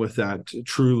wrestling with that.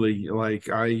 Truly, like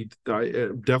I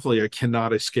definitely, I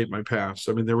cannot escape my past.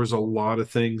 I mean, there was a lot of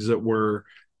things that were,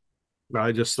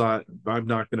 I just thought, I'm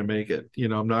not going to make it.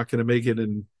 I'm not going to make it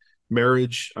in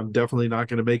marriage. I'm definitely not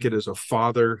going to make it as a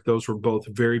father. Those were both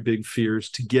very big fears.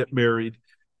 To get married,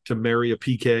 to marry a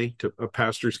PK, to a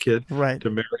pastor's kid, right, to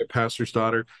marry a pastor's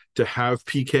daughter, to have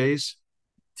PKs,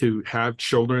 to have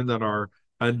children that are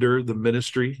under the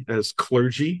ministry as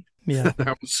clergy. Yeah.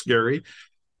 That was scary.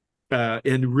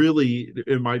 And really,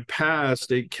 in my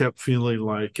past, it kept feeling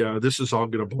like this is all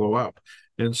going to blow up.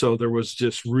 And so there was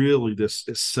just really this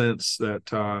sense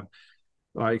that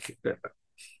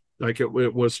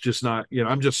it was just not,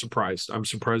 I'm just surprised. I'm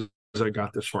surprised I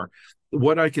got this far.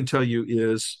 What I can tell you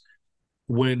is,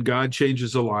 when God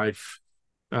changes a life,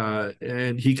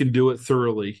 and he can do it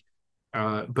thoroughly,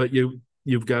 but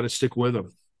you've got to stick with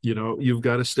him. You've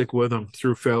got to stick with him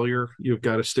through failure. You've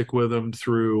got to stick with him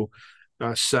through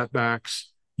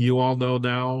setbacks. You all know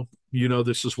now,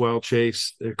 this as well,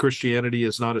 Chase. Christianity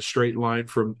is not a straight line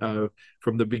from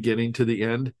the beginning to the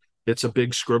end. It's a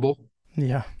big scribble.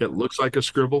 Yeah. It looks like a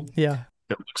scribble. Yeah.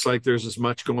 It looks like there's as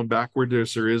much going backward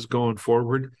as there is going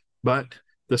forward. But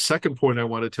the second point I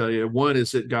want to tell you, one,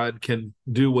 is that God can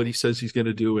do what he says he's going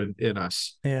to do in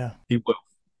us. Yeah. He will.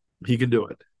 He can do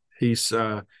it. He's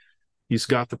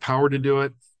got the power to do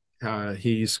it.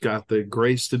 He's got the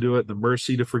grace to do it, the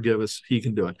mercy to forgive us. He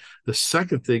can do it. The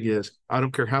second thing is, I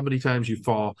don't care how many times you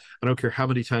fall. I don't care how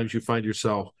many times you find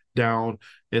yourself down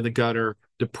in the gutter,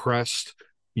 depressed.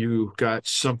 You've got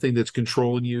something that's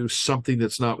controlling you, something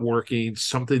that's not working,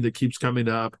 something that keeps coming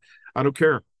up. I don't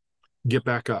care. Get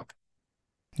back up.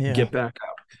 Yeah. Get back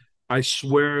up. I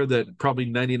swear that probably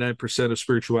 99% of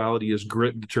spirituality is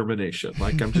grit and determination.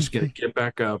 Like, I'm just going to get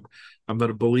back up. I'm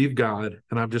going to believe God,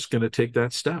 and I'm just going to take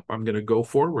that step. I'm going to go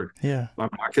forward. Yeah. I'm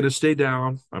not going to stay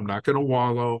down. I'm not going to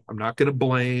wallow. I'm not going to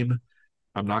blame.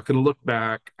 I'm not going to look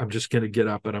back. I'm just going to get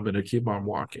up, and I'm going to keep on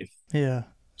walking. Yeah.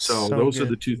 So those are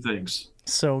the two things.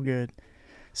 So good.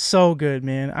 So good,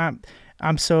 man.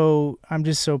 I'm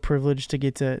just so privileged to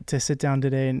get to sit down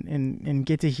today and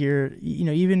get to hear,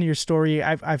 even your story.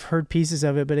 I've heard pieces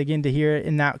of it, but again, to hear it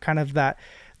in that kind of that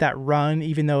run,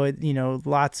 even though it,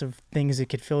 lots of things it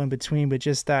could fill in between, but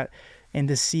just that, and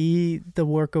to see the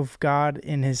work of God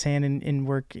in his hand and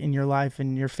work in your life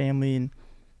and your family, and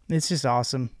it's just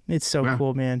awesome. It's so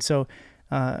cool, man. So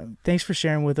thanks for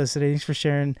sharing with us today. Thanks for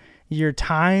sharing your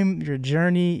time, your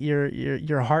journey,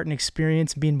 your heart and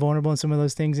experience, being vulnerable in some of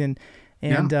those things. And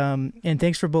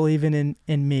thanks for believing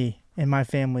in me and my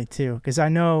family too. Cause I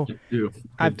know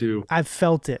I've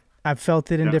felt it. I've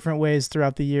felt it in different ways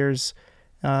throughout the years.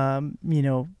 You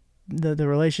know, the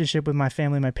relationship with my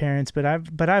family, my parents, but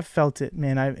I've felt it,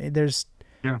 man. There's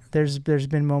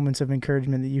been moments of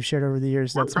encouragement that you've shared over the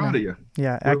years. We're proud of you.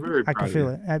 Yeah. I can feel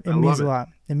it. It means a lot.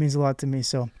 It means a lot to me.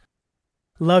 So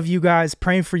love you guys,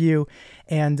 praying for you.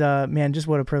 And, man, just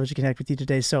what a privilege to connect with you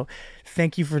today. So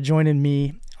thank you for joining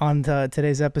me on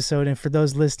today's episode. And for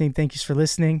those listening, thank you for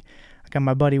listening. I got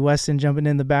my buddy Weston jumping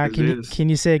in the back. Can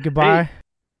you say goodbye?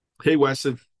 Hey,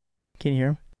 Weston. Can you hear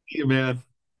him? Hey, man.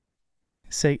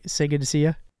 Say good to see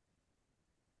you.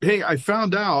 Hey, I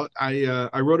found out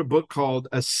I wrote a book called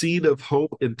A Seed of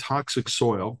Hope in Toxic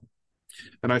Soil.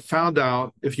 And I found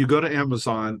out if you go to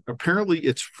Amazon, apparently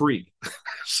it's free.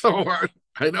 So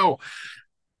I know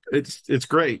it's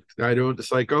great.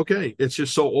 It's like, okay, it's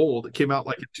just so old. It came out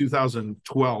like in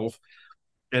 2012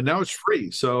 and now it's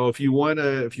free. So if you want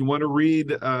to read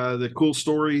the cool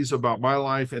stories about my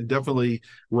life and definitely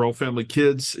Royal Family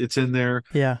Kids, it's in there.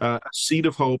 Yeah. A Seed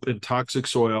of Hope in Toxic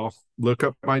Soil. Look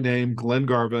up my name, Glenn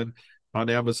Garvin, on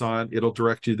Amazon. It'll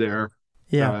direct you there.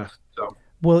 Yeah.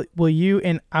 Will you,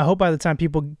 and I hope by the time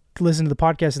people listen to the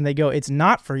podcast and they go, it's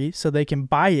not free, so they can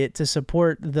buy it to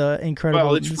support the incredible.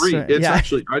 Well, it's free. It's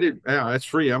actually, it's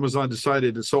free. Amazon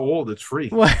decided it's so old, it's free.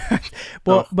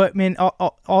 But man,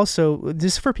 also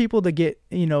just for people to get,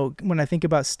 you know, when I think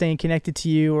about staying connected to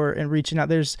you and reaching out,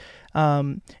 there's,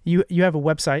 you have a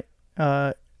website,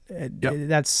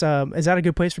 that's is that a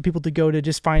good place for people to go to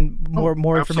just find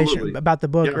more information about the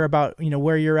book or about, you know,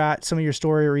 where you're at, some of your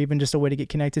story, or even just a way to get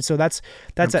connected? So that's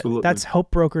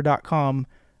hopebroker.com.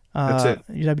 That's it.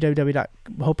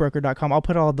 www.hopebroker.com. I'll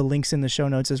put all the links in the show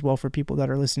notes as well for people that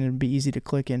are listening. It'd be easy to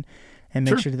click and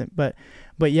make sure that.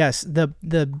 But yes,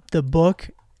 the book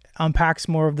unpacks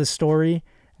more of the story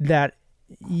that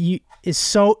you're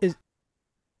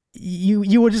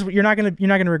not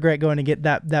gonna regret going to get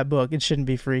that book. It shouldn't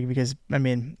be free because, I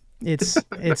mean, it's an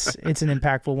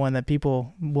impactful one that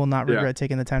people will not regret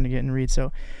taking the time to get and read.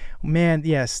 So, man,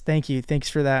 yes, thank you. Thanks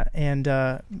for that. And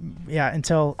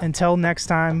until next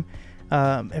time,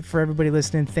 for everybody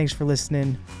listening, thanks for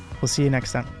listening. We'll see you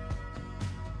next time.